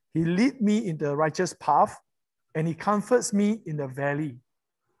 He leads me in the righteous path, and he comforts me in the valley.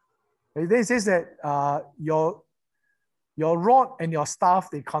 And then it says that your rod and your staff,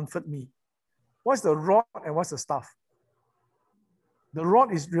 they comfort me. What's the rod and what's the staff? The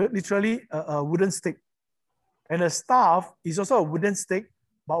rod is literally a wooden stick. And the staff is also a wooden stick,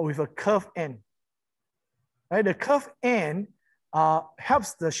 but with a curved end. Right? The curved end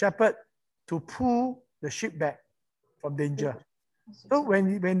helps the shepherd to pull the sheep back from danger. So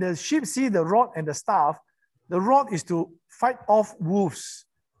when the sheep see the rod and the staff, the rod is to fight off wolves,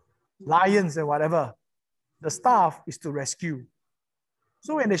 lions and whatever. The staff is to rescue.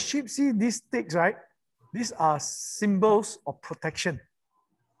 So when the sheep see these sticks, right, these are symbols of protection.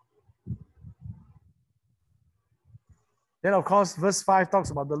 Then of course, verse 5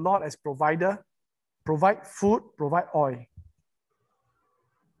 talks about the Lord as provider, provide food, provide oil,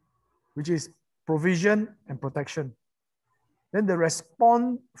 which is provision and protection. Then the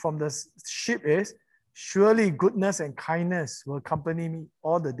response from the sheep is, surely goodness and kindness will accompany me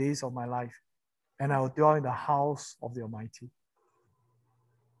all the days of my life, and I will dwell in the house of the Almighty.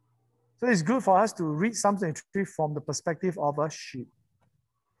 So it's good for us to read Psalm 23 from the perspective of a sheep.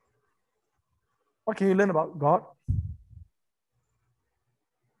 What can you learn about God?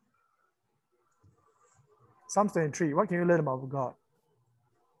 Psalm 23, what can you learn about God?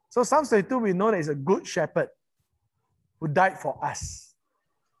 So Psalm 22, we know that he's a good shepherd who died for us.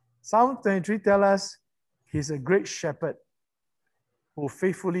 Psalm 23 tells us he's a great shepherd who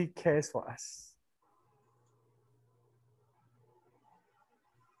faithfully cares for us.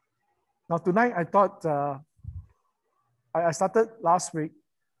 Now tonight I thought, I started last week,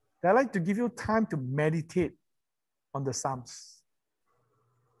 that I'd like to give you time to meditate on the Psalms.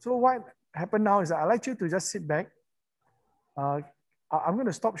 So what happened now is that I'd like you to just sit back. I'm going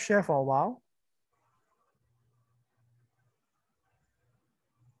to stop share for a while.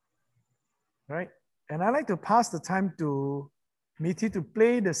 Right? And I'd like to pass the time to Miti to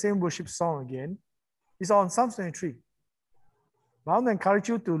play the same worship song again. It's on Psalm 23. But I want to encourage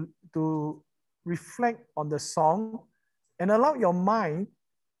you to reflect on the song and allow your mind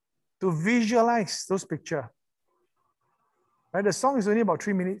to visualize those pictures. Right? The song is only about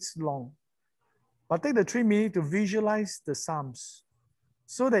 3 minutes long. But take the 3 minutes to visualize the Psalms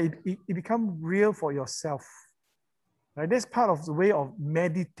so that it becomes real for yourself. Right? That's part of the way of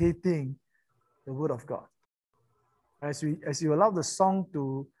meditating the Word of God. As you allow the song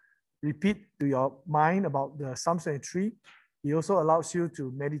to repeat to your mind about the Psalm 23, it also allows you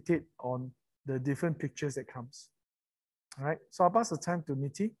to meditate on the different pictures that comes. All right, so I'll pass the time to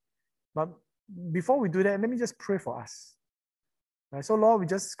Miti. But before we do that, let me just pray for us. All right, so Lord, we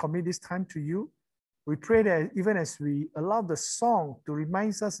just commit this time to you. We pray that even as we allow the song to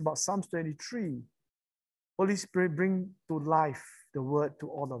remind us about Psalms 23, Holy Spirit, bring to life the word to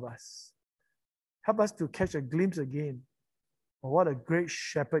all of us. Help us to catch a glimpse again of what a great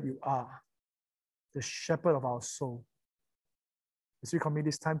shepherd you are, the shepherd of our soul. As we commit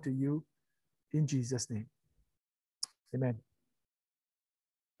this time to you, in Jesus' name. Amen.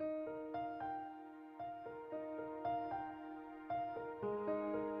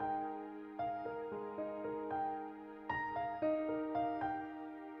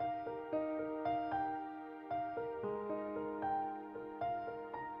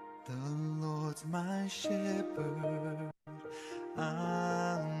 The Lord's my shepherd,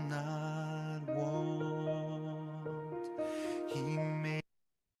 I'll not want. He made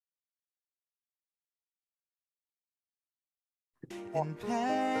in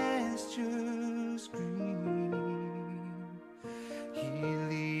pastures green. He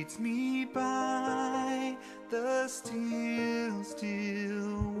leads me by the still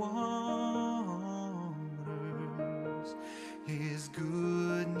waters. His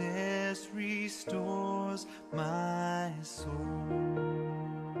goodness restores my soul.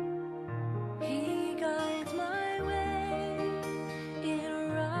 He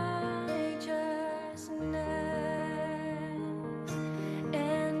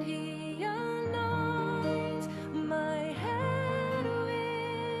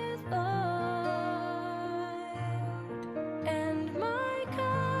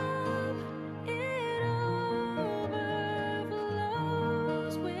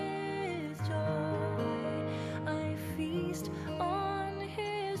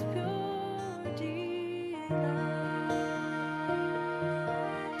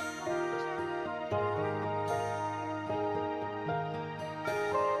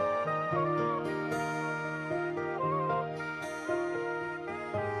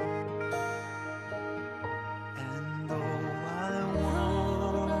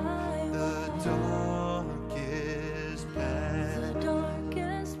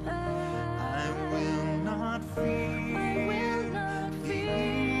darkest path, I will not fear the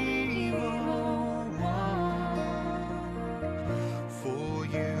evil one, for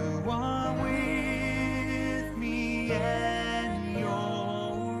you are with me, and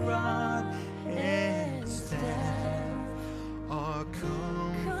your rod and staff are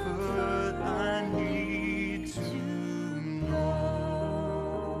comfort I need to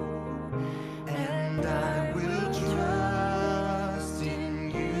know, and I will trust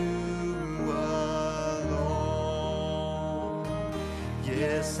in you alone.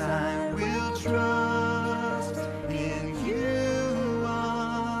 Yes, I will trust in you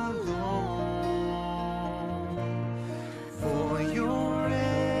alone, for your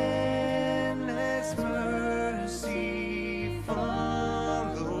endless mercy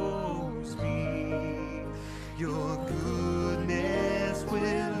follows me. Your goodness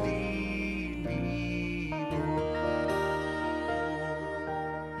will lead me home.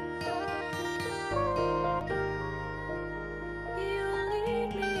 You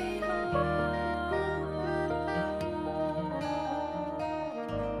lead me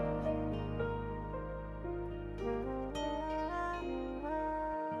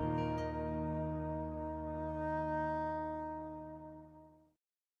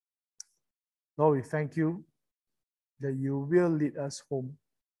Lord, we thank you that you will lead us home.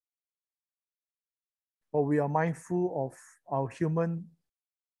 For we are mindful of our human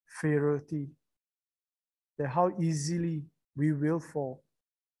frailty, that how easily we will fall.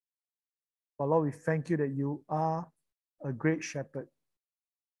 But Lord, we thank you that you are a great shepherd.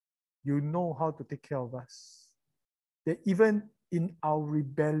 You know how to take care of us. That even in our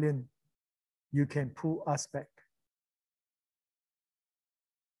rebellion, you can pull us back.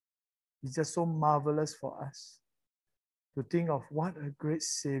 It's just so marvelous for us to think of what a great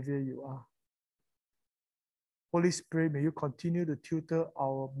Savior you are. Holy Spirit, may you continue to tutor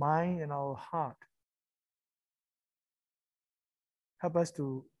our mind and our heart. Help us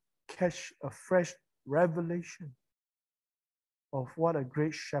to catch a fresh revelation of what a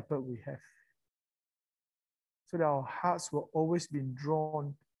great shepherd we have, so that our hearts will always be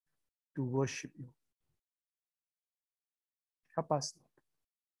drawn to worship you. Help us,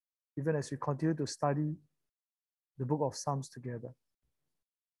 even as we continue to study the book of Psalms together.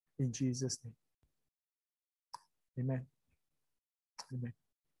 In Jesus' name. Amen. Amen.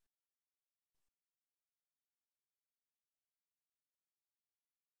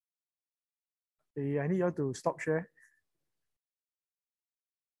 Hey, I need you all to stop share.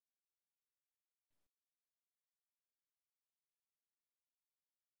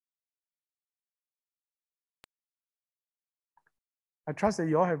 I trust that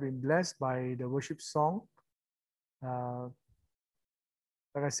you all have been blessed by the worship song.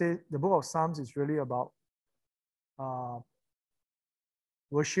 Like I said, the book of Psalms is really about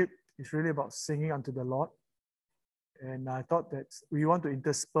worship. It's really about singing unto the Lord. And I thought that we want to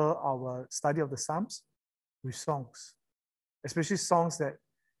intersperse our study of the Psalms with songs, especially songs that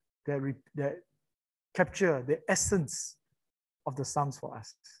capture the essence of the Psalms for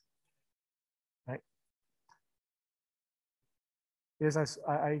us. Right? Yes,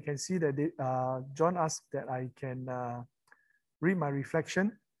 I can see that John asked that I can read my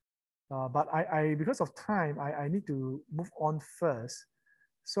reflection, but I because of time, I need to move on first.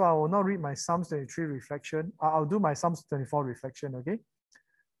 So I will not read my Psalms 23 reflection. I'll do my Psalms 24 reflection, okay?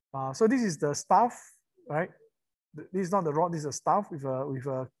 So this is the staff, right? This is not the rod, this is a staff with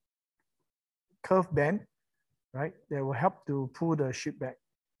a curved bend, right? That will help to pull the sheep back.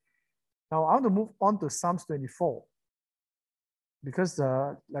 Now I want to move on to Psalms 24. Because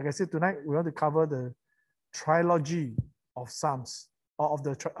like I said, tonight we want to cover the trilogy of Psalms, or of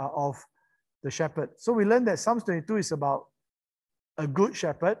the shepherd. So we learned that Psalms 22 is about a good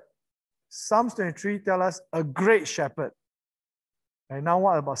shepherd. Psalms 23 tell us a great shepherd. And now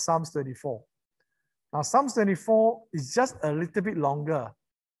what about Psalms 24? Now Psalms 24 is just a little bit longer,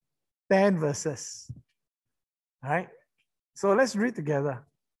 10 verses. All right? So let's read together.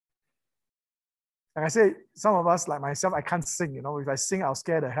 Like I said, some of us, like myself, I can't sing. You know, if I sing, I'll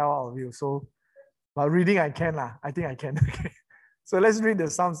scare the hell out of you. So, but reading I can lah. I think I can. Okay. So let's read the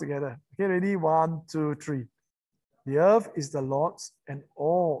Psalms together. Okay, ready? 1, 2, 3. The earth is the Lord's and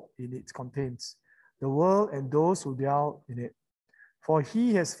all in it contains, the world and those who dwell in it. For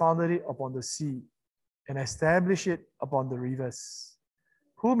he has founded it upon the sea and established it upon the rivers.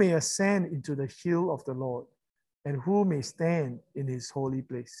 Who may ascend into the hill of the Lord, and who may stand in his holy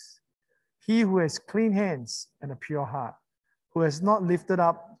place? He who has clean hands and a pure heart, who has not lifted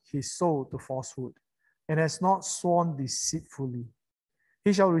up his soul to falsehood, and has not sworn deceitfully.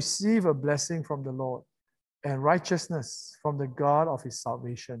 He shall receive a blessing from the Lord and righteousness from the God of his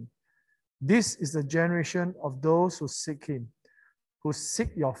salvation. This is the generation of those who seek him, who seek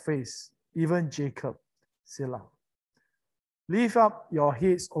your face, even Jacob, Selah. Lift up your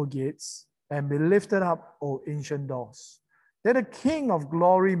heads, O gates, and be lifted up, O ancient doors, that the King of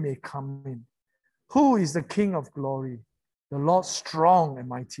glory may come in. Who is the King of glory? The Lord strong and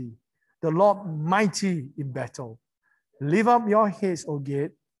mighty, the Lord mighty in battle. Lift up your heads, O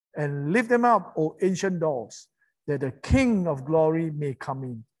gate, and lift them up, O ancient doors, that the King of glory may come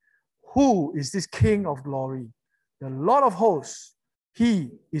in. Who is this King of glory? The Lord of hosts. He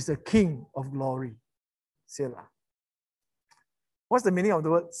is the King of glory. Selah. What's the meaning of the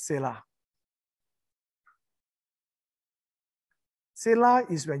word Selah? Selah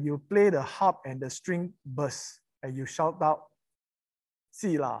is when you play the harp and the string bursts and you shout out,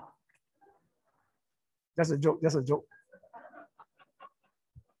 Selah. Just a joke, just a joke.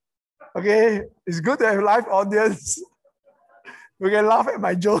 Okay, it's good to have live audience. We can laugh at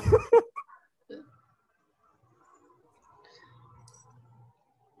my joke.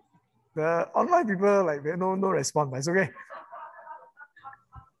 The online people, like, no response, but it's okay.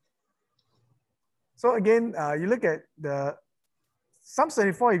 So again, you look at the Psalm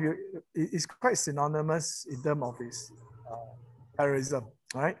 74, it's quite synonymous in terms of its terrorism,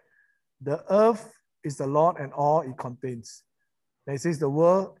 right? The earth is the Lord and all it contains. Then it says the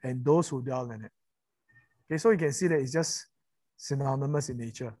world and those who dwell in it. Okay, so you can see that it's just synonymous in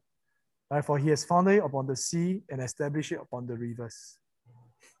nature. Right? For he has founded it upon the sea and established it upon the rivers.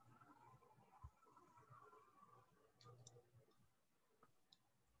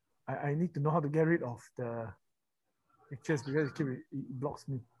 I need to know how to get rid of the pictures because it blocks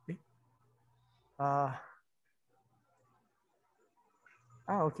me. Okay.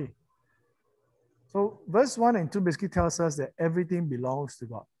 Okay. So verse 1 and 2 basically tells us that everything belongs to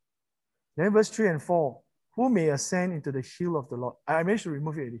God. Then verse 3 and 4, who may ascend into the hill of the Lord? I managed to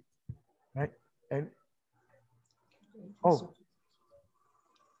remove it already. Right? And oh.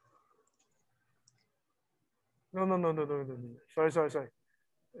 No. Sorry.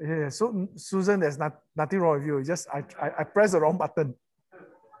 Yeah, so Susan, there's nothing wrong with you. It's just I pressed the wrong button.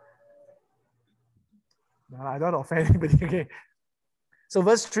 No, I don't offend anybody. Okay. So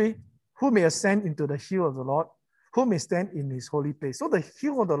verse 3, who may ascend into the hill of the Lord? Who may stand in his holy place? So the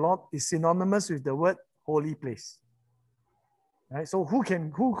hill of the Lord is synonymous with the word holy place. Right? So who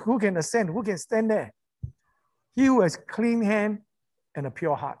can ascend? Who can stand there? He who has clean hand and a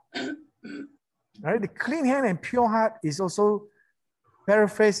pure heart. Right? The clean hand and pure heart is also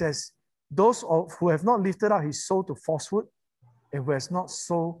paraphrased as those who have not lifted up his soul to falsehood and who has not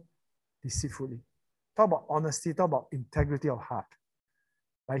sold deceitfully. Talk about honesty, talk about integrity of heart.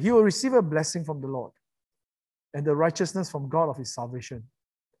 Right? He will receive a blessing from the Lord and the righteousness from God of his salvation.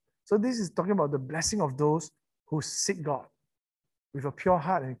 So this is talking about the blessing of those who seek God with a pure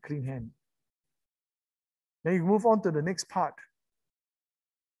heart and a clean hand. Then you move on to the next part,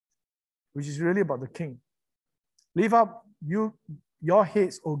 which is really about the king. Lift up your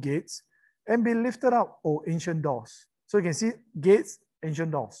heads, O gates, and be lifted up, O ancient doors. So you can see gates,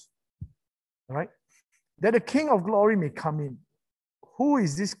 ancient doors. All right? That the King of glory may come in. Who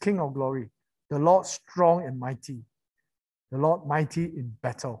is this King of glory? The Lord strong and mighty. The Lord mighty in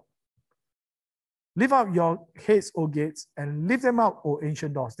battle. Lift up your heads, O gates, and lift them up, O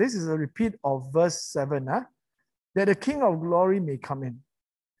ancient doors. This is a repeat of verse 7. That the King of glory may come in.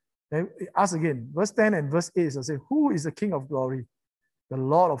 Then ask again, verse 10 and verse 8 is the same. Who is the King of glory? The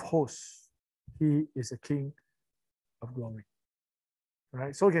Lord of hosts. He is the King of glory. All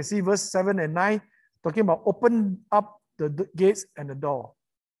right, so you can see verse 7 and 9 talking about open up the gates and the door.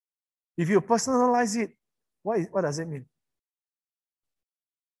 If you personalize it, what does it mean?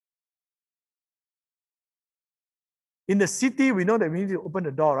 In the city, we know that we need to open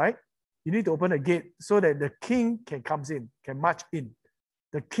the door, right? You need to open the gate so that the king can march in.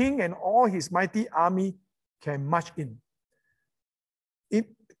 The king and all his mighty army can march in.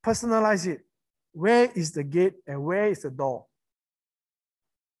 Personalize it. Where is the gate and where is the door?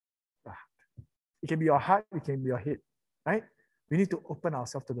 It can be your heart, it can be your head, right? We need to open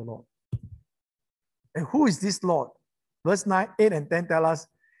ourselves to the Lord. And who is this Lord? Verse 9, 8 and 10 tell us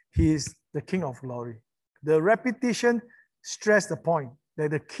he is the King of glory. The repetition stressed the point that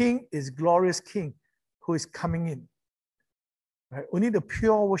the King is glorious King who is coming in. Right? Only the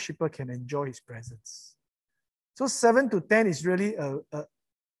pure worshiper can enjoy his presence. So 7 to 10 is really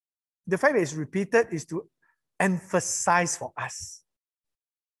the fact that it's repeated is to emphasize for us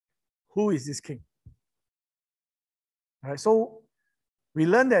who is this king. All right, so we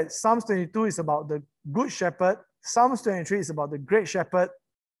learned that Psalms 22 is about the good shepherd Psalms 23 is about the great shepherd.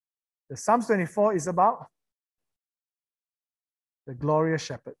 The Psalms 24 is about the glorious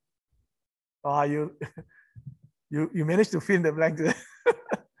shepherd. You managed to fill in the blank there.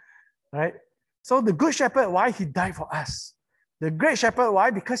 Right? So the good shepherd, why? He died for us. The great shepherd,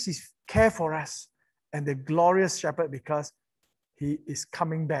 why? Because he cares for us. And the glorious shepherd, because he is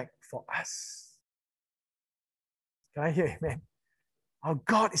coming back for us. Can I hear amen? Our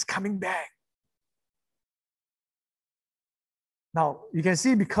God is coming back. Now, you can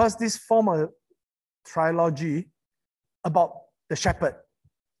see because this form a trilogy about the shepherd.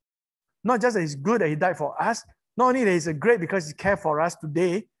 Not just that he's good that he died for us, not only that he's great because he cares for us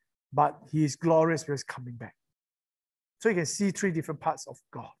today, but he is glorious because he's coming back. So you can see three different parts of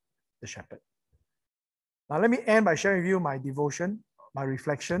God, the shepherd. Now let me end by sharing with you my devotion, my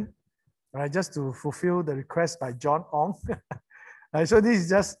reflection, right, just to fulfill the request by John Ong. So this is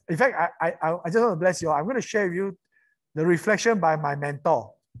just, in fact, I just want to bless you all. I'm going to share with you the reflection by my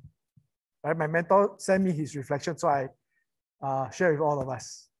mentor. Right? My mentor sent me his reflection, so I share with all of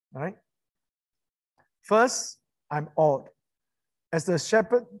us. All right. First, I'm awed. As the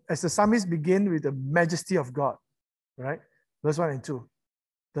shepherd, as the psalmist begin with the majesty of God, right? Verse 1 and 2.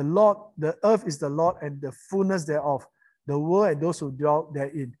 The Lord, the earth is the Lord and the fullness thereof, the world and those who dwell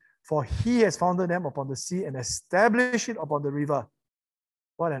therein. For he has founded them upon the sea and established it upon the river.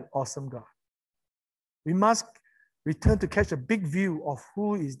 What an awesome God. We must return to catch a big view of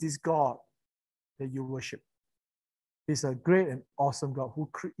who is this God that you worship. He's a great and awesome God who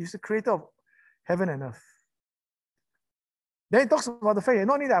is the creator of heaven and earth. Then it talks about the fact that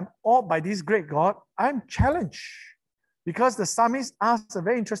not only that I'm awed by this great God, I'm challenged because the psalmist asks a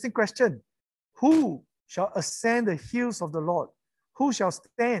very interesting question. Who shall ascend the hills of the Lord? Who shall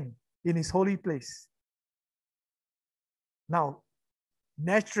stand in his holy place? Now,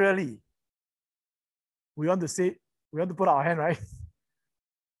 naturally, we want to put our hand, right?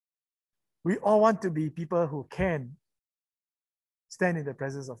 We all want to be people who can stand in the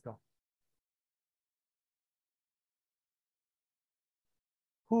presence of God.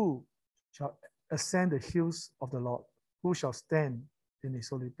 Who shall ascend the hills of the Lord? Who shall stand in his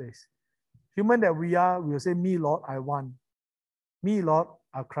holy place? Human that we are, we will say, me, Lord, I want. Me, Lord,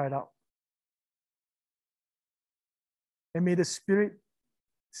 I cried out. And may the Spirit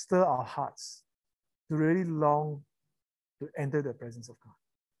stir our hearts to really long to enter the presence of God.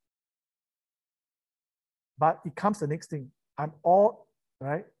 But it comes the next thing. I'm awed,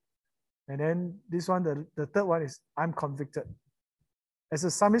 right? And then this one, the third one is I'm convicted. As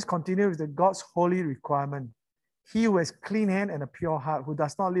the psalmist continues with the God's holy requirement, he who has clean hand and a pure heart, who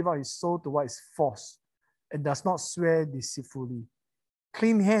does not live out his soul to what is false, and does not swear deceitfully.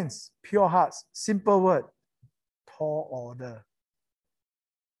 Clean hands, pure hearts, simple word, tall order.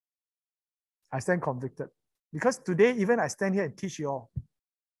 I stand convicted. Because today, even I stand here and teach you all,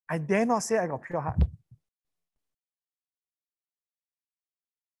 I dare not say I got pure heart.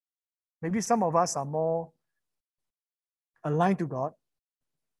 Maybe some of us are more aligned to God.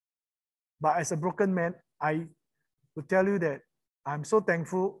 But as a broken man, I would tell you that I'm so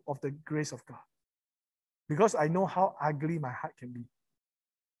thankful of the grace of God. Because I know how ugly my heart can be.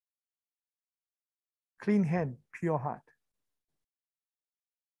 Clean hand, pure heart.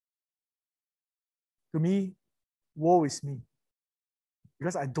 To me, woe is me.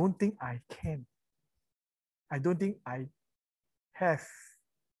 Because I don't think I can. I don't think I have.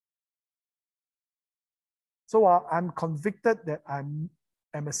 So while I'm convicted that I'm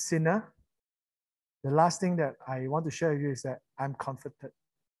a sinner, the last thing that I want to share with you is that I'm comforted.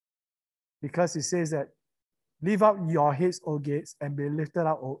 Because it says that, lift up your heads, O gates, and be lifted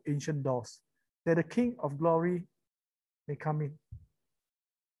up, O ancient doors, that the King of glory may come in.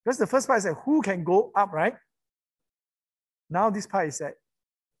 Because the first part is that who can go up, right? Now this part is that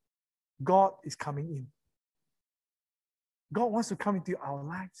God is coming in. God wants to come into our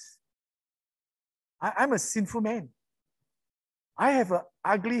lives. I'm a sinful man. I have an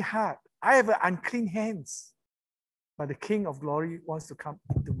ugly heart. I have unclean hands. But the King of glory wants to come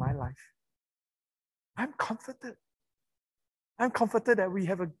into my life. I'm comforted. I'm comforted that we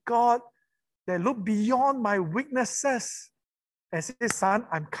have a God that looks beyond my weaknesses and says, son,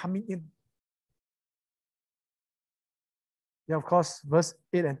 I'm coming in. Yeah, of course, verse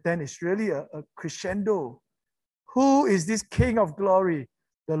 8 and 10 is really a crescendo. Who is this King of glory?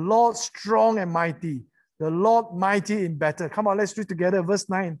 The Lord strong and mighty. The Lord mighty in battle. Come on, let's read together verse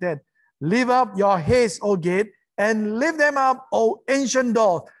 9 and 10. Lift up your heads, O gate, and lift them up, O ancient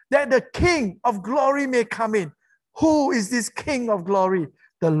doors, that the King of glory may come in. Who is this King of glory?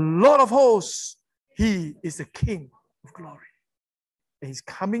 The Lord of hosts. He is the King of glory. And he's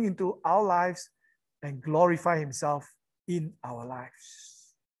coming into our lives and glorify himself in our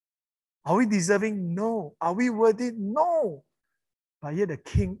lives. Are we deserving? No. Are we worthy? No. But yet the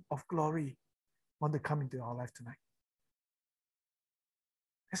King of glory wants to come into our life tonight.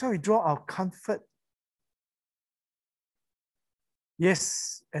 That's why we draw our comfort.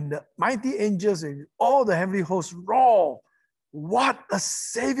 Yes, and the mighty angels and all the heavenly hosts roar, what a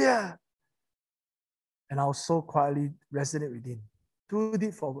Savior! And our soul quietly resonate within, too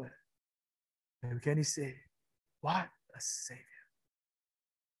deep forward. And we can only say, what a Savior.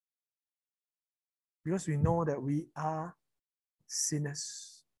 Because we know that we are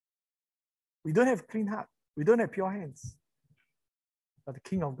sinners. We don't have clean heart. We don't have pure hands. But the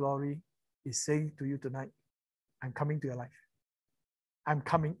King of glory is saying to you tonight, I'm coming to your life. I'm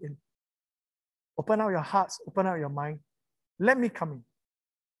coming in. Open out your hearts, open out your mind. Let me come in.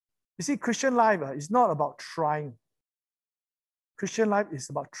 You see, Christian life is not about trying. Christian life is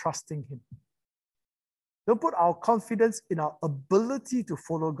about trusting Him. Don't put our confidence in our ability to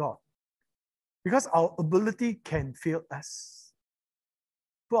follow God, because our ability can fail us.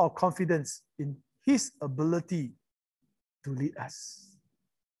 Put our confidence in His ability to lead us.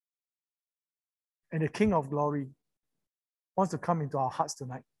 And the King of glory wants to come into our hearts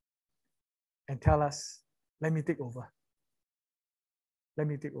tonight and tell us, let me take over. Let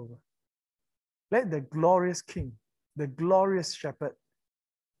me take over. Let the glorious King, the glorious Shepherd,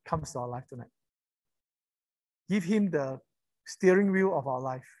 come to our life tonight. Give Him the steering wheel of our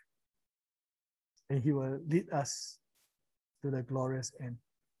life, and He will lead us to the glorious end.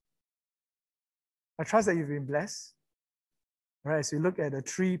 I trust that you've been blessed. All right, as we look at the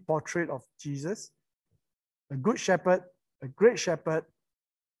three portraits of Jesus, a good shepherd, a great shepherd,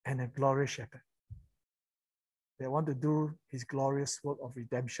 and a glorious shepherd. They want to do His glorious work of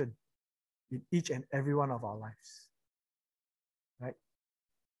redemption in each and every one of our lives. Right?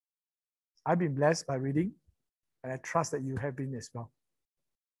 I've been blessed by reading, and I trust that you have been as well.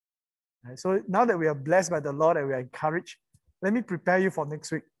 Right? So now that we are blessed by the Lord and we are encouraged, let me prepare you for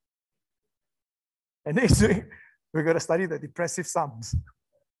next week. And next week, we're going to study the depressive Psalms.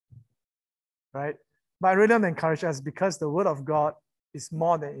 Right? But I really want to encourage us because the Word of God is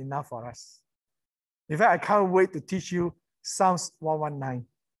more than enough for us. In fact, I can't wait to teach you Psalms 119,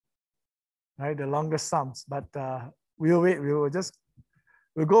 right? The longest Psalms. But we'll wait.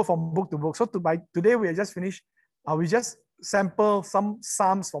 We'll go from book to book. So today we are just finished. We just sample some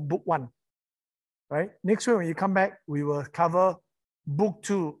Psalms from book 1, right? Next week when you come back, we will cover book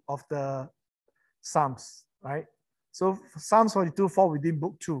 2 of the Psalms, right? So Psalms 42 fall within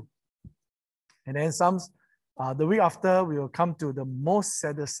book 2. And then Psalms, the week after, we will come to the most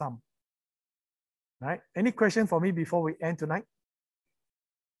saddest Psalm. Right? Any question for me before we end tonight?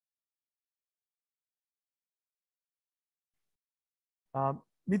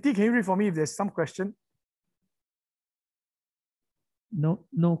 Miti, can you read for me if there's some question? No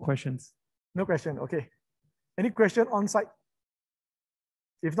questions. No question, okay. Any question on site?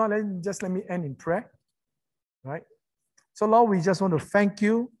 If not, then just let me end in prayer. Right? So Lord, we just want to thank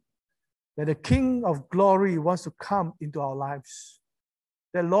you that the King of glory wants to come into our lives.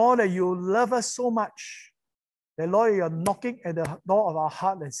 That Lord, that you love us so much. That Lord, you're knocking at the door of our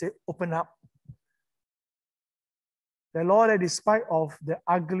heart and say, open up. That Lord, that despite of the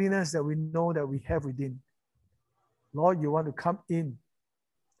ugliness that we know that we have within, Lord, you want to come in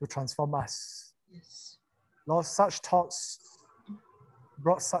to transform us. Yes. Lord, such thoughts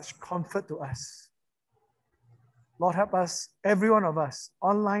brought such comfort to us. Lord, help us, every one of us,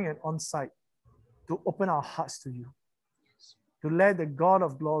 online and on site, to open our hearts to you. To let the God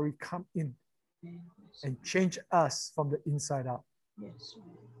of glory come in and change us from the inside out. Yes.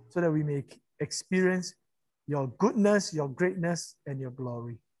 So that we may experience your goodness, your greatness, and your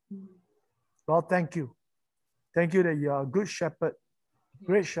glory. Lord, thank you. Thank you that you are a good shepherd,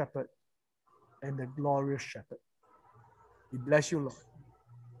 great shepherd, and the glorious shepherd. We bless you, Lord.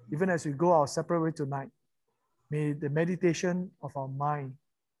 Even as we go our separate way tonight, may the meditation of our mind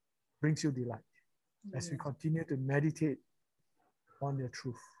brings you delight as we continue to meditate on your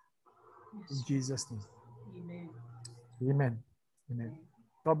truth. In Jesus' name. Amen. Amen. Amen.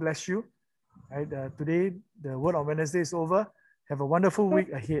 God bless you. Right, today, the Word on Wednesday is over. Have a wonderful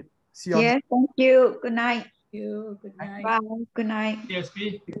week ahead. See you on Yes, thank you. Good night. Thank you. Good night. Bye. Good night.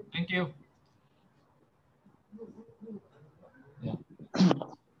 CSP, thank you.